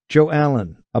 Joe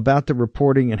Allen, about the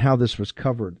reporting and how this was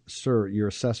covered. Sir, your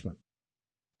assessment.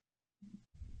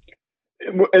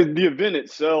 The event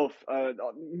itself,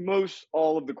 most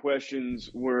all of the questions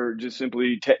were just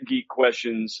simply tech geek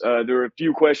questions. There were a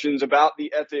few questions about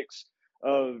the ethics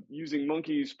of using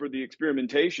monkeys for the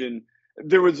experimentation.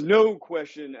 There was no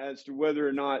question as to whether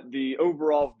or not the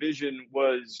overall vision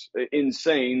was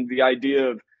insane, the idea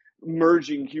of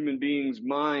merging human beings'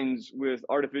 minds with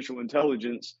artificial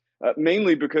intelligence,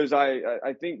 mainly because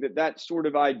I think that sort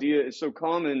of idea is so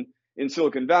common in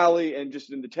Silicon Valley and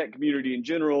just in the tech community in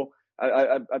general.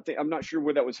 I think, I'm not sure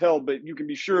where that was held, but you can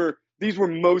be sure these were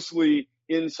mostly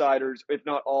insiders, if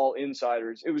not all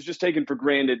insiders. It was just taken for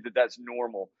granted that that's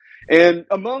normal. And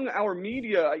among our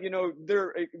media,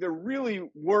 they're really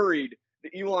worried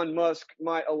that Elon Musk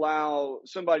might allow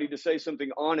somebody to say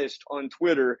something honest on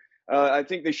Twitter. I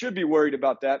think they should be worried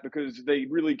about that because they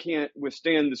really can't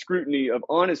withstand the scrutiny of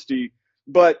honesty.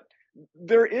 But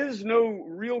there is no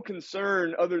real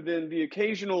concern other than the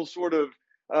occasional sort of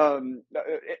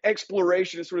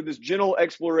exploration, sort of this gentle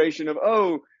exploration of,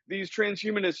 these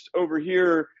transhumanists over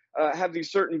here have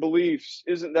these certain beliefs.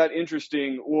 Isn't that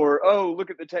interesting? Or, look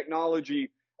at the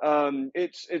technology.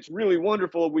 It's really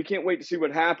wonderful. We can't wait to see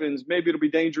what happens. Maybe it'll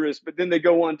be dangerous, but then they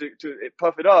go on to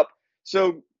puff it up.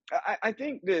 So I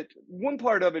think that one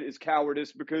part of it is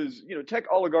cowardice because, tech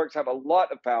oligarchs have a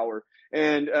lot of power.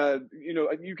 And,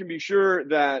 you can be sure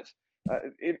that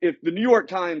if the New York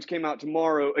Times came out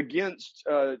tomorrow against,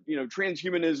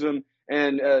 transhumanism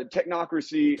and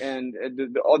technocracy and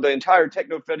the entire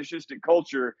techno-fetishistic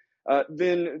culture,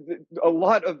 then a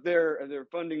lot of their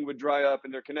funding would dry up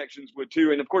and their connections would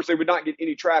too. And of course, they would not get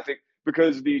any traffic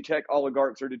because the tech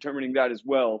oligarchs are determining that as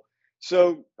well.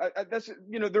 So that's,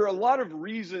 there are a lot of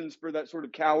reasons for that sort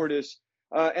of cowardice.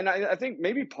 And I think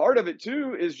maybe part of it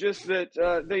too is just that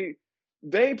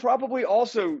they probably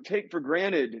also take for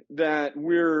granted that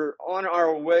we're on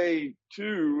our way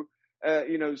to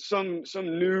some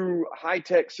new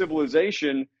high-tech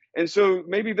civilization. And so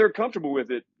maybe they're comfortable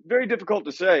with it. Very difficult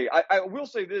to say. I will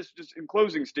say this just in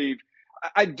closing, Steve.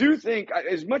 I do think,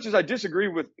 as much as I disagree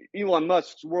with Elon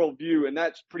Musk's worldview, and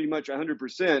that's pretty much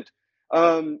 100%,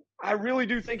 I really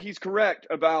do think he's correct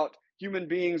about human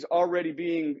beings already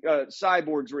being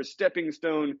cyborgs, or a stepping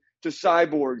stone to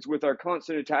cyborgs with our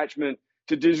constant attachment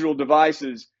to digital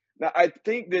devices. Now, I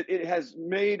think that it has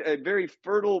made a very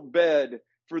fertile bed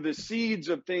for the seeds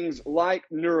of things like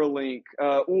Neuralink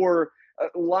or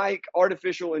like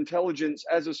artificial intelligence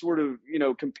as a sort of,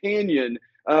 companion,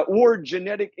 or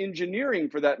genetic engineering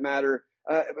for that matter,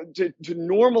 to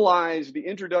normalize the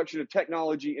introduction of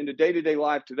technology into day-to-day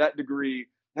life to that degree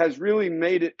has really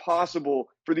made it possible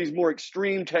for these more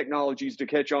extreme technologies to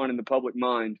catch on in the public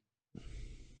mind.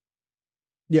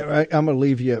 Yeah, I'm going to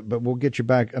leave you, but we'll get you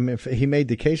back. I mean, he made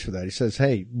the case for that. He says,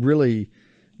 hey, really,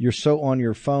 you're so on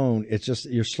your phone, it's just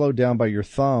you're slowed down by your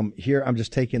thumb. Here, I'm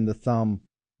just taking the thumb.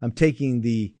 I'm taking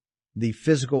the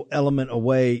physical element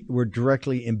away. We're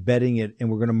directly embedding it, and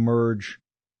we're going to merge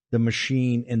the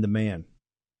machine and the man.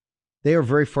 They are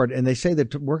very far, and they say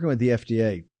that working with the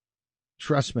FDA,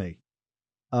 trust me,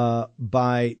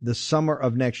 by the summer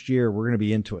of next year, we're going to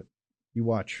be into it. You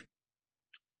watch.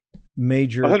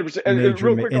 Major, 100%. And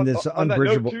real quick, and this on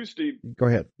unbridgeable. That note too, Steve. Go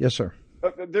ahead. Yes, sir.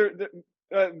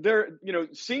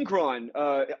 Synchron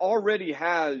already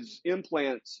has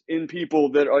implants in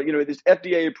people that are, it's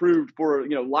FDA approved for,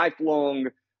 lifelong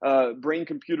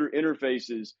brain-computer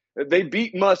interfaces. They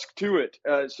beat Musk to it.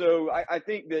 So I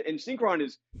think that, and Synchron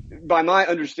is, by my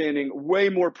understanding, way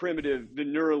more primitive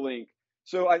than Neuralink.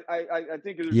 So I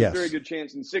think there's a very good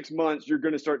chance in 6 months you're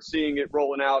going to start seeing it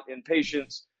rolling out in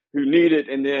patients who need it,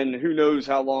 and then who knows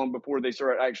how long before they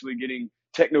start actually getting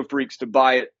techno freaks to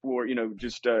buy it for,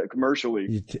 just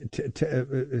commercially.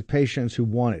 Patients who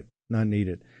want it, not need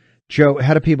it. Joe,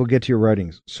 how do people get to your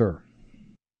writings, sir?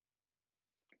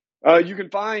 You can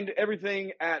find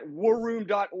everything at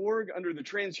warroom.org under the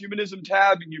transhumanism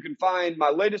tab. You can find my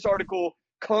latest article,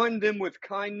 Con Them with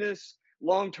Kindness,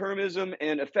 Long-Termism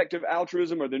and Effective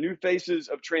Altruism are the New Faces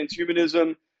of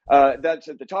Transhumanism. That's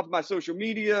at the top of my social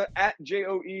media, at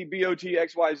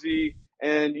JOEBOTXYZ,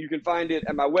 and you can find it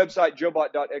at my website,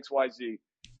 joebot.xyz.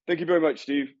 Thank you very much,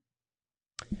 Steve.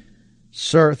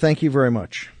 Sir, thank you very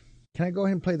much. Can I go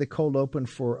ahead and play the cold open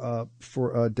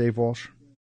for Dave Walsh?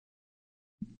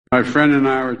 My friend and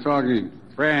I were talking.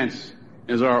 France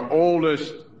is our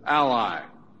oldest ally,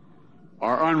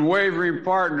 our unwavering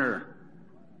partner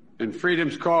in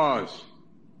freedom's cause.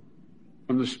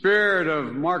 From the spirit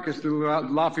of Marcus de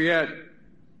Lafayette,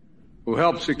 who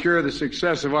helped secure the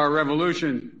success of our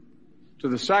revolution, to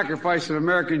the sacrifice of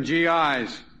American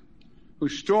GIs who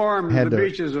stormed the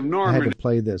beaches of Normandy. I had to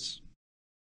play this.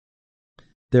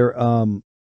 There,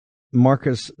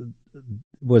 Marcus,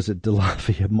 was it de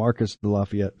Lafayette? Marcus de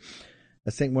Lafayette.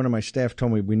 I think one of my staff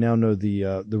told me we now know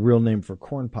the real name for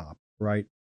corn pop, right?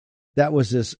 That was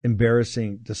this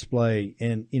embarrassing display.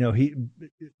 And,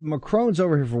 Macron's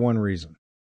over here for one reason.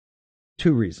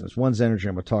 Two reasons. One's energy.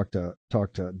 I'm going to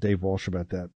talk to Dave Walsh about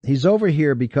that. He's over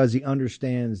here because he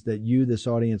understands that you, this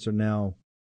audience, are now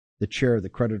the chair of the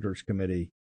creditors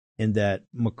committee, and that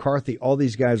McCarthy, all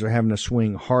these guys are having to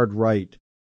swing hard right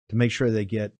to make sure they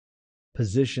get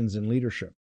positions in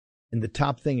leadership. And the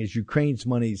top thing is Ukraine's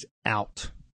money's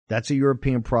out. That's a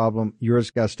European problem.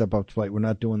 Europe's got to step up to plate. We're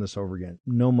not doing this over again.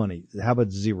 No money. How about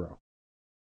zero?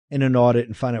 In an audit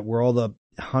and find out where all the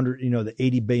the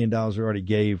 $80 billion we already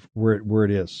gave, where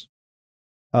it is.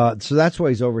 So that's why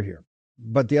he's over here.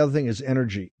 But the other thing is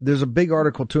energy. There's a big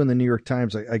article too in the New York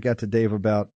Times. I got to Dave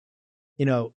about,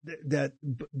 that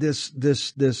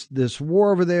this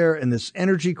war over there and this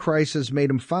energy crisis made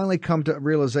him finally come to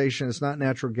realization it's not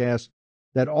natural gas,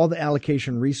 that all the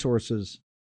allocation resources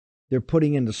they're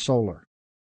putting into solar.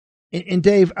 And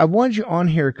Dave, I wanted you on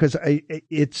here because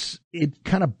it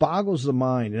kind of boggles the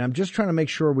mind, and I'm just trying to make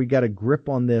sure we got a grip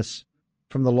on this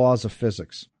from the laws of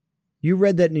physics. You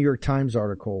read that New York Times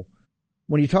article.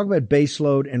 When you talk about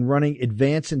baseload and running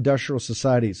advanced industrial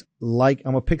societies, like,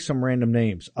 I'm going to pick some random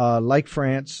names, like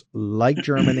France, like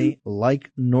Germany, like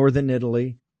Northern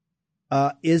Italy,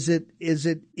 is it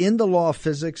in the law of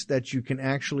physics that you can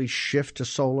actually shift to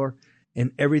solar?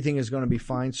 and everything is going to be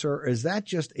fine, sir? Or is that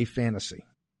just a fantasy?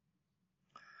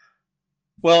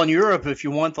 Well, in Europe, if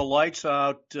you want the lights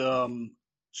out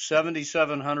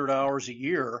 7,700 hours a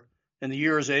year, and the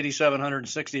year is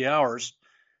 8,760 hours,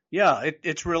 yeah,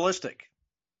 it's realistic.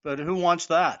 But who wants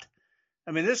that?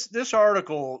 I mean, this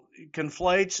article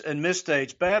conflates and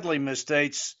badly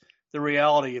misstates the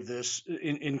reality of this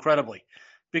incredibly.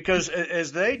 Because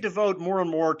as they devote more and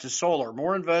more to solar,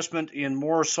 more investment in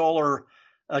more solar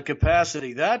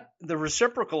capacity, that the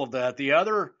reciprocal of that, the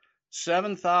other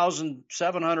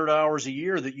 7,700 hours a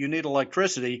year that you need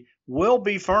electricity, will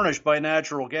be furnished by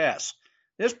natural gas.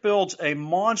 This builds a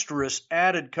monstrous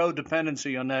added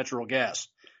codependency on natural gas,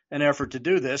 an effort to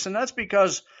do this. And that's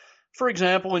because, for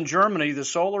example, in Germany, the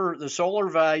solar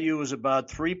value is about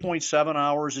 3.7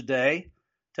 hours a day.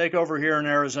 Take over here in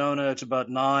Arizona, it's about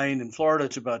 9. In Florida,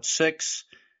 it's about 6.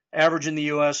 Average in the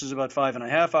U.S. is about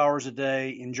 5.5 hours a day.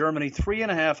 In Germany,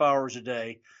 3.5 hours a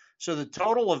day. So the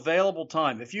total available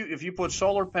time, if you put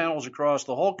solar panels across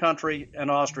the whole country and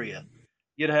Austria,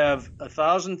 you'd have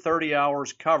 1,030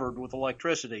 hours covered with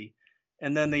electricity,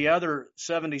 and then the other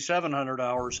 7,700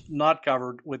 hours not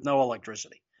covered with no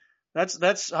electricity.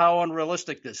 That's how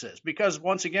unrealistic this is. Because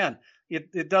once again,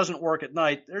 it doesn't work at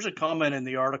night. There's a comment in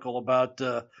the article about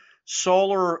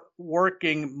solar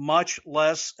working much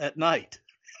less at night.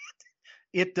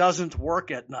 It doesn't work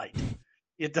at night.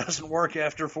 It doesn't work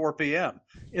after 4 p.m.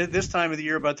 At this time of the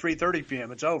year, about 3:30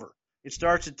 p.m., it's over. It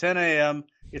starts at 10 a.m.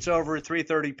 It's over at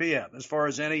 3:30 p.m. as far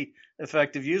as any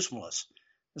effective usefulness.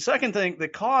 The second thing, the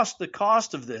cost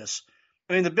of this.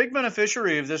 I mean, the big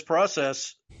beneficiary of this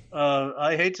process,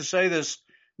 I hate to say this,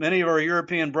 many of our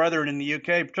European brethren in the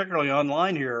UK, particularly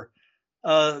online here,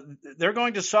 they're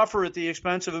going to suffer at the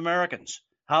expense of Americans.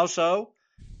 How so?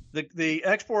 The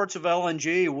exports of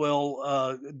LNG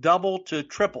will double to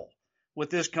triple with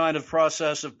this kind of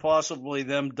process of possibly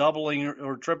them doubling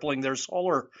or tripling their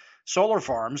solar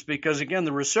farms, because, again,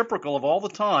 the reciprocal of all the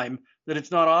time that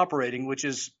it's not operating, which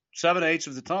is 7/8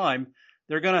 of the time,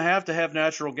 they're going to have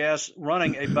natural gas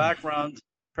running a background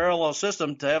parallel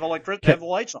system to have electricity, to have the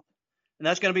lights on. And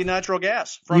that's going to be natural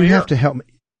gas from here. You have to help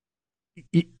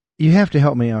me. You have to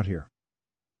help me out here.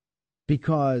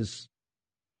 Because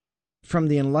from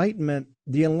the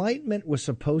Enlightenment was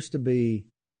supposed to be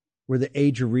where the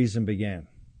age of reason began,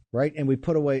 right? And we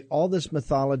put away all this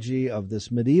mythology of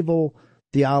this medieval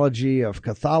theology of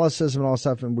Catholicism and all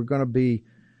stuff, and we're going to be,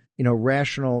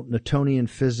 rational Newtonian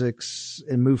physics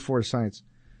and move forward science.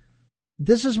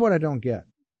 This is what I don't get.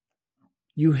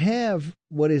 You have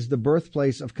what is the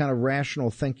birthplace of kind of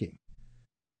rational thinking.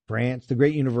 France, the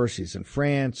great universities in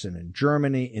France and in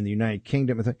Germany, in the United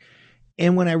Kingdom.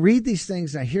 And when I read these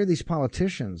things and I hear these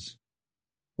politicians,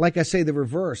 like I say, the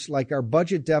reverse, like our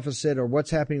budget deficit or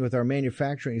what's happening with our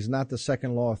manufacturing is not the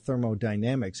second law of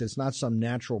thermodynamics. It's not some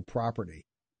natural property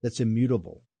that's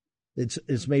immutable.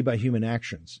 It's made by human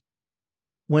actions.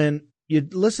 When you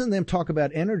listen to them talk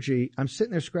about energy, I'm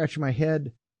sitting there scratching my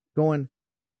head going,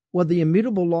 well, the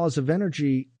immutable laws of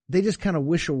energy, they just kind of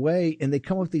wish away, and they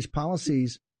come up with these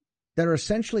policies that are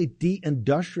essentially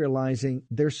deindustrializing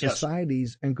their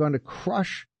societies and going to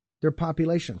crush their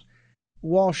populations.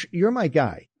 Walsh, you're my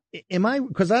guy.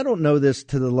 Because I don't know this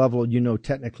to the level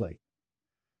technically.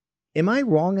 Am I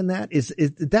wrong in that?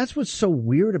 That's what's so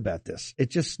weird about this. It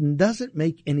just doesn't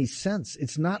make any sense.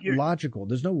 It's not logical.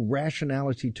 There's no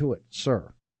rationality to it,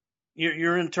 sir.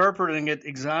 You're interpreting it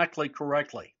exactly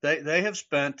correctly. They have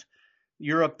spent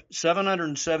Europe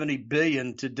 $770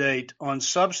 billion to date on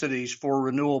subsidies for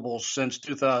renewables since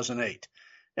 2008,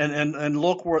 and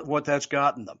look what that's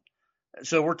gotten them.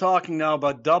 So we're talking now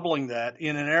about doubling that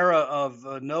in an era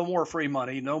of no more free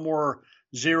money, no more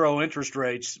zero interest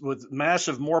rates, with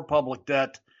massive more public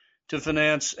debt to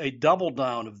finance a double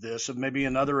down of this, of maybe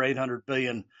another $800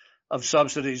 billion of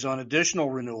subsidies on additional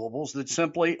renewables that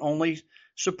simply only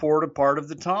support a part of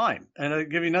the time. And I'll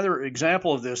give you another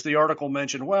example of this. The article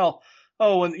mentioned, when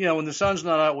the sun's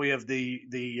not out, we have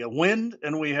the wind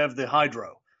and we have the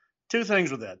hydro. Two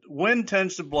things with that. Wind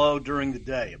tends to blow during the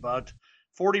day, about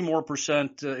 40% more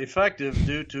effective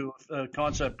due to a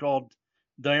concept called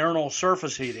diurnal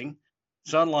surface heating.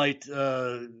 Sunlight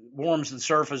warms the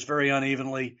surface very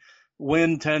unevenly.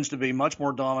 Wind tends to be much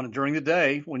more dominant during the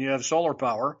day when you have solar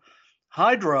power.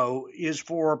 Hydro is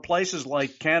for places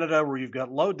like Canada, where you've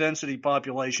got low density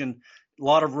population, a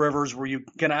lot of rivers, where you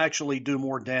can actually do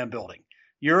more dam building.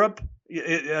 Europe,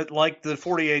 like the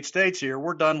 48 states here,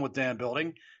 we're done with dam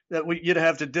building. You'd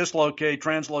have to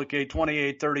translocate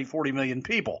 28, 30, 40 million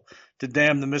people to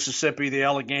dam the Mississippi, the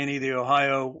Allegheny, the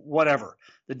Ohio, whatever.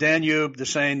 The Danube, the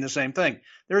Seine, the same thing.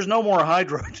 There's no more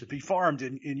hydro to be farmed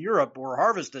in Europe or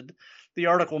harvested the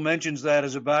article mentions that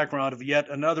as a background of yet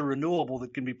another renewable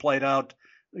that can be played out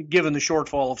given the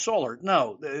shortfall of solar.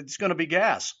 No, it's going to be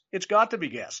gas. It's got to be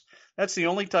gas. That's the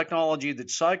only technology that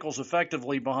cycles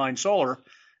effectively behind solar.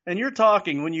 And you're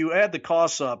talking, when you add the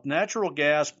costs up, natural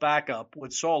gas backup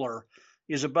with solar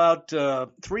is about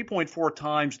 3.4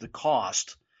 times the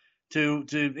cost to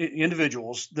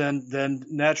individuals than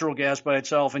natural gas by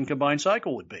itself in combined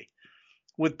cycle would be.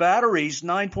 With batteries,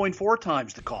 9.4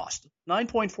 times the cost.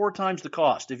 9.4 times the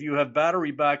cost. If you have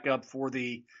battery backup for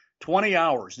the 20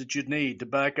 hours that you'd need to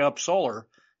back up solar,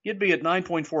 you'd be at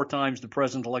 9.4 times the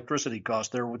present electricity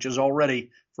cost there, which is already,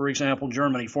 for example,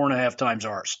 Germany, 4.5 times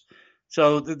ours.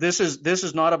 So this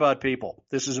is not about people.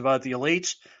 This is about the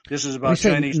elites. This is about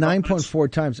Chinese.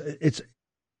 9.4 times.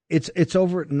 It's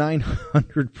over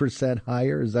 900%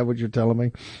 higher. Is that what you're telling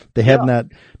me? They have not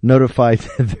notified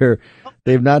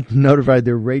they've not notified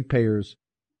their ratepayers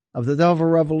of that. They'll have a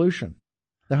revolution.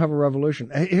 They'll have a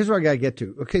revolution. Here's where I got to get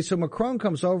to. Okay, so Macron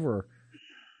comes over.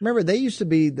 Remember, they used to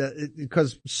be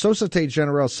because Societe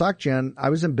Generale SocGen, I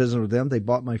was in business with them. They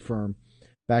bought my firm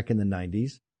back in the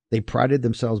 90s. They prided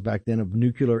themselves back then of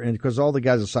nuclear, and because all the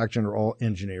guys at SocGen are all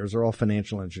engineers, they're all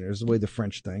financial engineers, the way the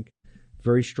French think.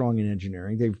 Very strong in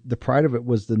engineering. The pride of it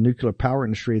was the nuclear power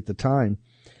industry at the time.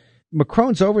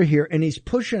 Macron's over here, and he's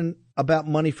pushing about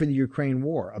money for the Ukraine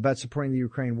war, about supporting the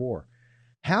Ukraine war.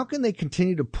 How can they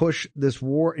continue to push this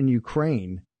war in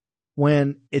Ukraine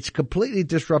when it's completely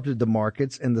disrupted the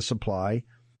markets and the supply?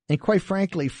 And quite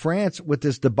frankly, France, with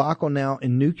this debacle now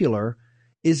in nuclear,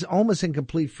 is almost in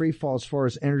complete free fall as far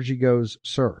as energy goes,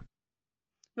 sir.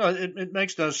 No, it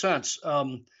makes no sense.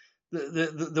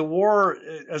 The war,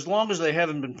 as long as they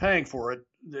haven't been paying for it,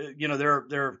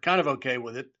 they're kind of okay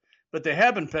with it, but they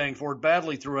have been paying for it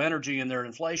badly through energy and their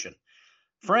inflation.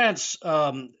 France,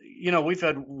 we've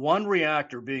had one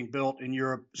reactor being built in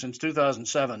Europe since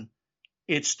 2007.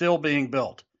 It's still being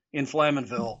built in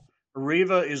Flamanville.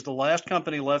 Areva is the last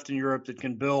company left in Europe that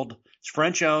can build. It's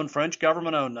French-owned, French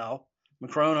government-owned now.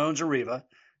 Macron owns Areva,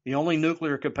 the only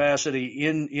nuclear capacity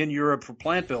in Europe for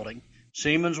plant building.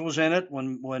 Siemens was in it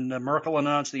when Merkel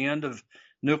announced the end of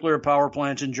nuclear power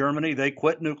plants in Germany. They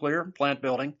quit nuclear plant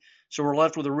building. So we're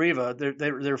left with Areva.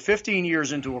 They're 15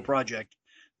 years into a project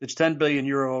that's 10 billion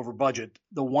euro over budget,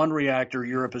 the one reactor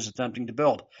Europe is attempting to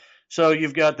build. So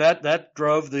you've got that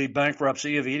drove the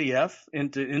bankruptcy of EDF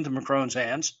into Macron's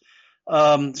hands.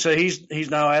 So he's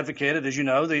now advocated, as you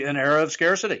know, an era of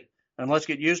scarcity. And let's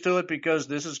get used to it because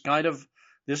this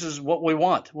is what we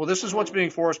want. Well, this is what's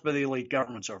being forced by the elite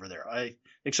governments over there.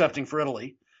 Excepting for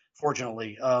Italy,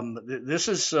 fortunately.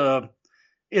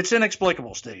 It's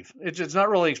inexplicable, Steve. It's not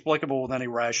really explicable with any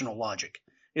rational logic.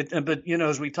 But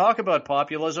as we talk about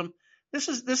populism, this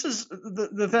is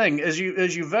the thing. As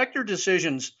you vector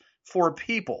decisions for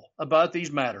people about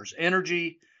these matters,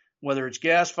 energy, whether it's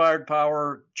gas-fired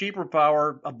power, cheaper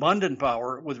power, abundant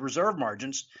power with reserve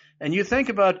margins, and you think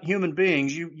about human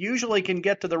beings, you usually can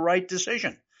get to the right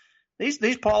decision.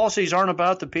 These policies aren't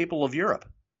about the people of Europe.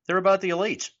 They're about the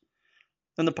elites.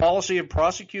 And the policy of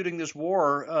prosecuting this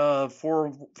war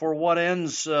for what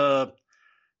ends to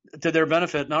their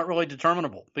benefit, not really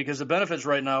determinable, because the benefits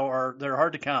right now they're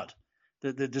hard to count.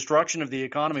 The destruction of the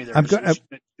economy there is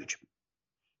huge.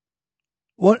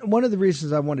 One of the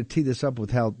reasons I want to tee this up with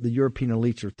how the European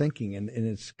elites are thinking, and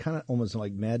it's kind of almost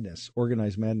like madness,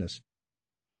 organized madness.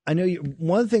 I know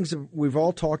one of the things that we've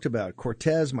all talked about,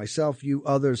 Cortez, myself, you,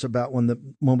 others, about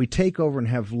when we take over and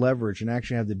have leverage and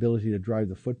actually have the ability to drive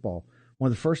the football,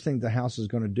 one of the first things the House is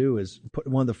going to do is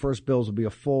one of the first bills will be a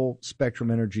full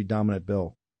spectrum energy dominant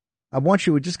bill.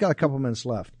 We just got a couple minutes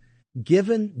left.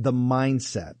 Given the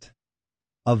mindset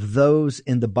of those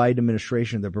in the Biden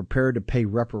administration that are prepared to pay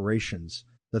reparations,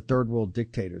 the third world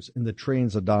dictators, in the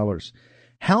trillions of dollars,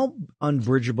 how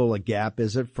unbridgeable a gap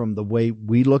is it from the way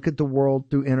we look at the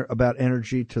world about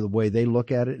energy to the way they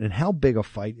look at it? And how big a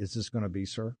fight is this going to be,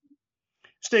 sir?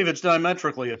 Steve, it's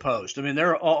diametrically opposed. I mean,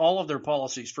 all of their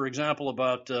policies, for example,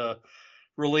 about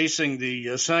releasing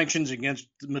the sanctions against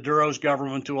Maduro's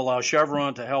government to allow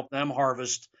Chevron to help them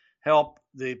help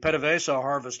the PDVSA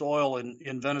harvest oil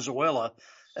in Venezuela,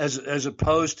 as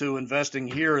opposed to investing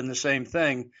here in the same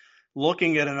thing.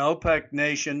 Looking at an OPEC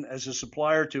nation as a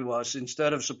supplier to us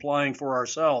instead of supplying for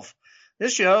ourselves.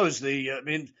 This shows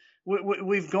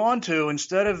we've gone to,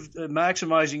 instead of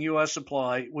maximizing U.S.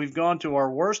 supply, we've gone to our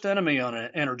worst enemy on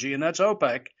energy, and that's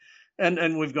OPEC.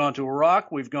 And we've gone to Iraq,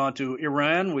 we've gone to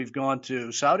Iran, we've gone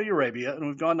to Saudi Arabia, and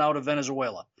we've gone now to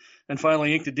Venezuela. And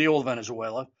finally inked a deal with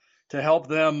Venezuela to help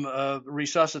them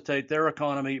resuscitate their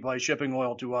economy by shipping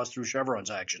oil to us through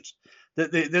Chevron's actions.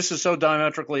 This is so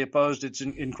diametrically opposed, it's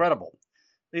incredible.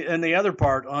 And the other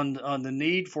part on the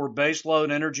need for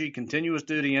baseload energy, continuous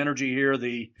duty energy here,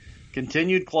 the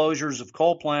continued closures of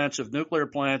coal plants, of nuclear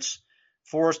plants,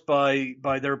 forced by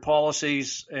their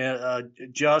policies,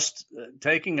 just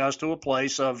taking us to a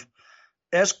place of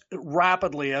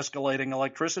rapidly escalating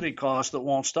electricity costs that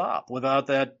won't stop without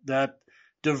that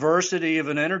diversity of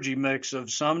an energy mix of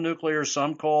some nuclear,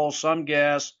 some coal, some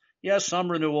gas, yes, some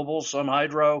renewables, some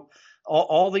hydro.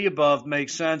 All the above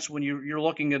makes sense when you're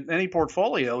looking at any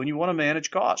portfolio and you want to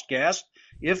manage cost. Gas,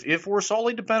 if we're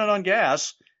solely dependent on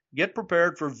gas, get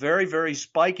prepared for very, very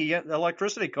spiky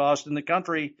electricity costs in the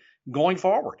country going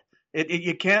forward.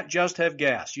 You can't just have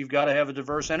gas. You've got to have a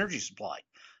diverse energy supply.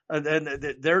 And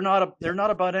they're not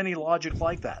about any logic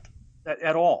like that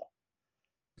at all.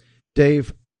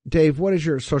 Dave, what is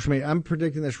your social media? I'm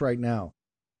predicting this right now.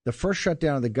 The first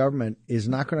shutdown of the government is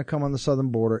not going to come on the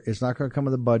southern border. It's not going to come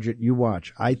with the budget. You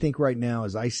watch. I think right now,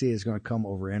 as I see it, it's going to come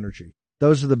over energy.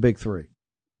 Those are the big three.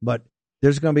 But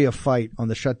there's going to be a fight on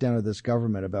the shutdown of this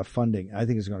government about funding. I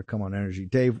think it's going to come on energy.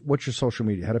 Dave, what's your social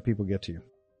media? How do people get to you?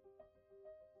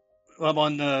 I'm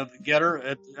on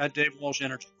Getter at Dave Walsh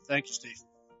Energy. Thank you, Steve.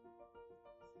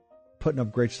 Putting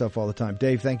up great stuff all the time.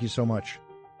 Dave, thank you so much.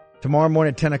 Tomorrow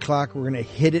morning at 10 o'clock, we're going to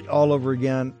hit it all over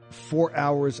again. 4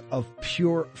 hours of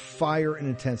pure fire and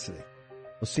intensity.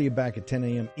 We'll see you back at 10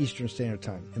 a.m. Eastern Standard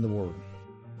Time in the War Room.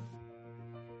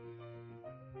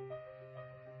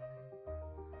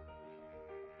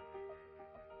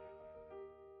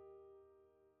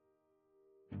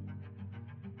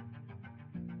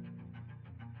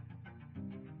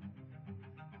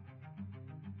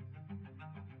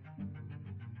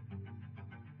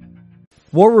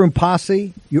 War Room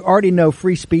Posse, you already know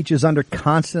free speech is under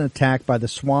constant attack by the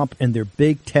swamp and their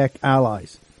big tech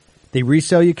allies. They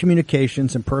resell your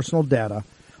communications and personal data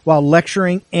while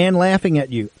lecturing and laughing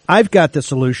at you. I've got the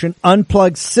solution.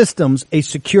 Unplugged Systems, a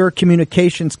secure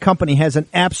communications company, has an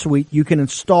app suite you can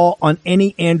install on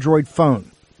any Android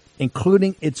phone,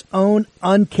 including its own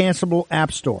uncancelable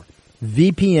app store,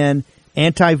 VPN,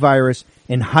 antivirus,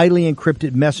 and highly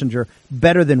encrypted messenger,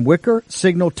 better than Wickr,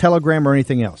 Signal, Telegram, or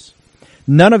anything else.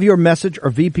 None of your message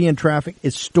or VPN traffic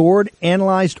is stored,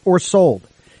 analyzed, or sold.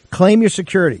 Claim your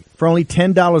security for only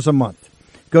 $10 a month.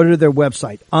 Go to their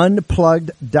website,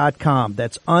 unplugged.com.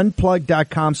 That's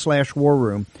unplugged.com/war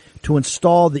room to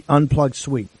install the Unplugged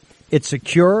suite. It's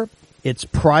secure. It's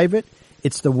private.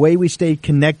 It's the way we stay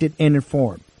connected and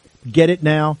informed. Get it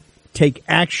now. Take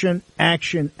action,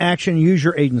 action, action. Use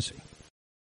your agency.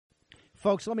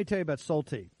 Folks, let me tell you about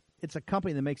Solti. It's a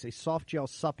company that makes a soft gel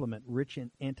supplement rich in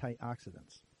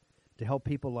antioxidants to help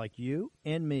people like you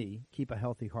and me keep a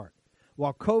healthy heart.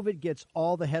 While COVID gets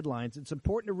all the headlines, it's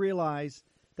important to realize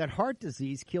that heart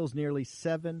disease kills nearly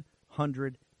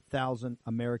 700,000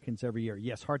 Americans every year.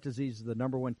 Yes, heart disease is the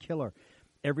number one killer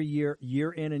every year,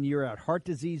 year in and year out. Heart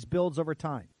disease builds over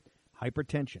time.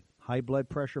 Hypertension, high blood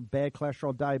pressure, bad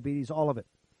cholesterol, diabetes, all of it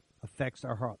affects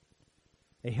our heart.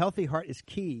 A healthy heart is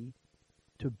key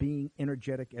to being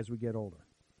energetic as we get older.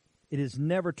 It is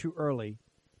never too early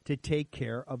to take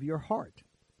care of your heart.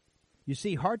 You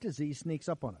see, heart disease sneaks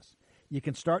up on us. You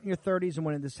can start in your 30s, and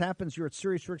when this happens, you're at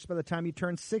serious risk by the time you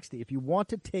turn 60. If you want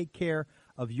to take care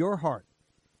of your heart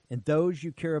and those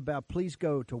you care about, please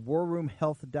go to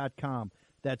warroomhealth.com.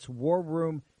 That's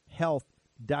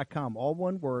warroomhealth.com. All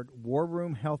one word,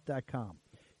 warroomhealth.com.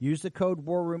 Use the code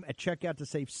WARROOM at checkout to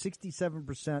save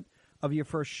 67% of your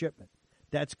first shipment.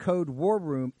 That's code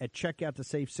WARROOM at checkout to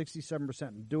save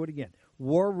 67%. Do it again.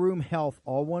 War Room Health,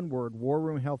 all one word,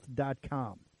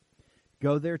 warroomhealth.com.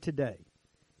 Go there today.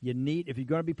 If you're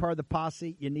going to be part of the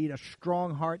posse, you need a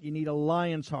strong heart. You need a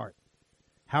lion's heart.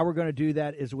 How we're going to do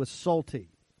that is with Solti.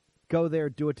 Go there,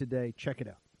 do it today. Check it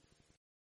out.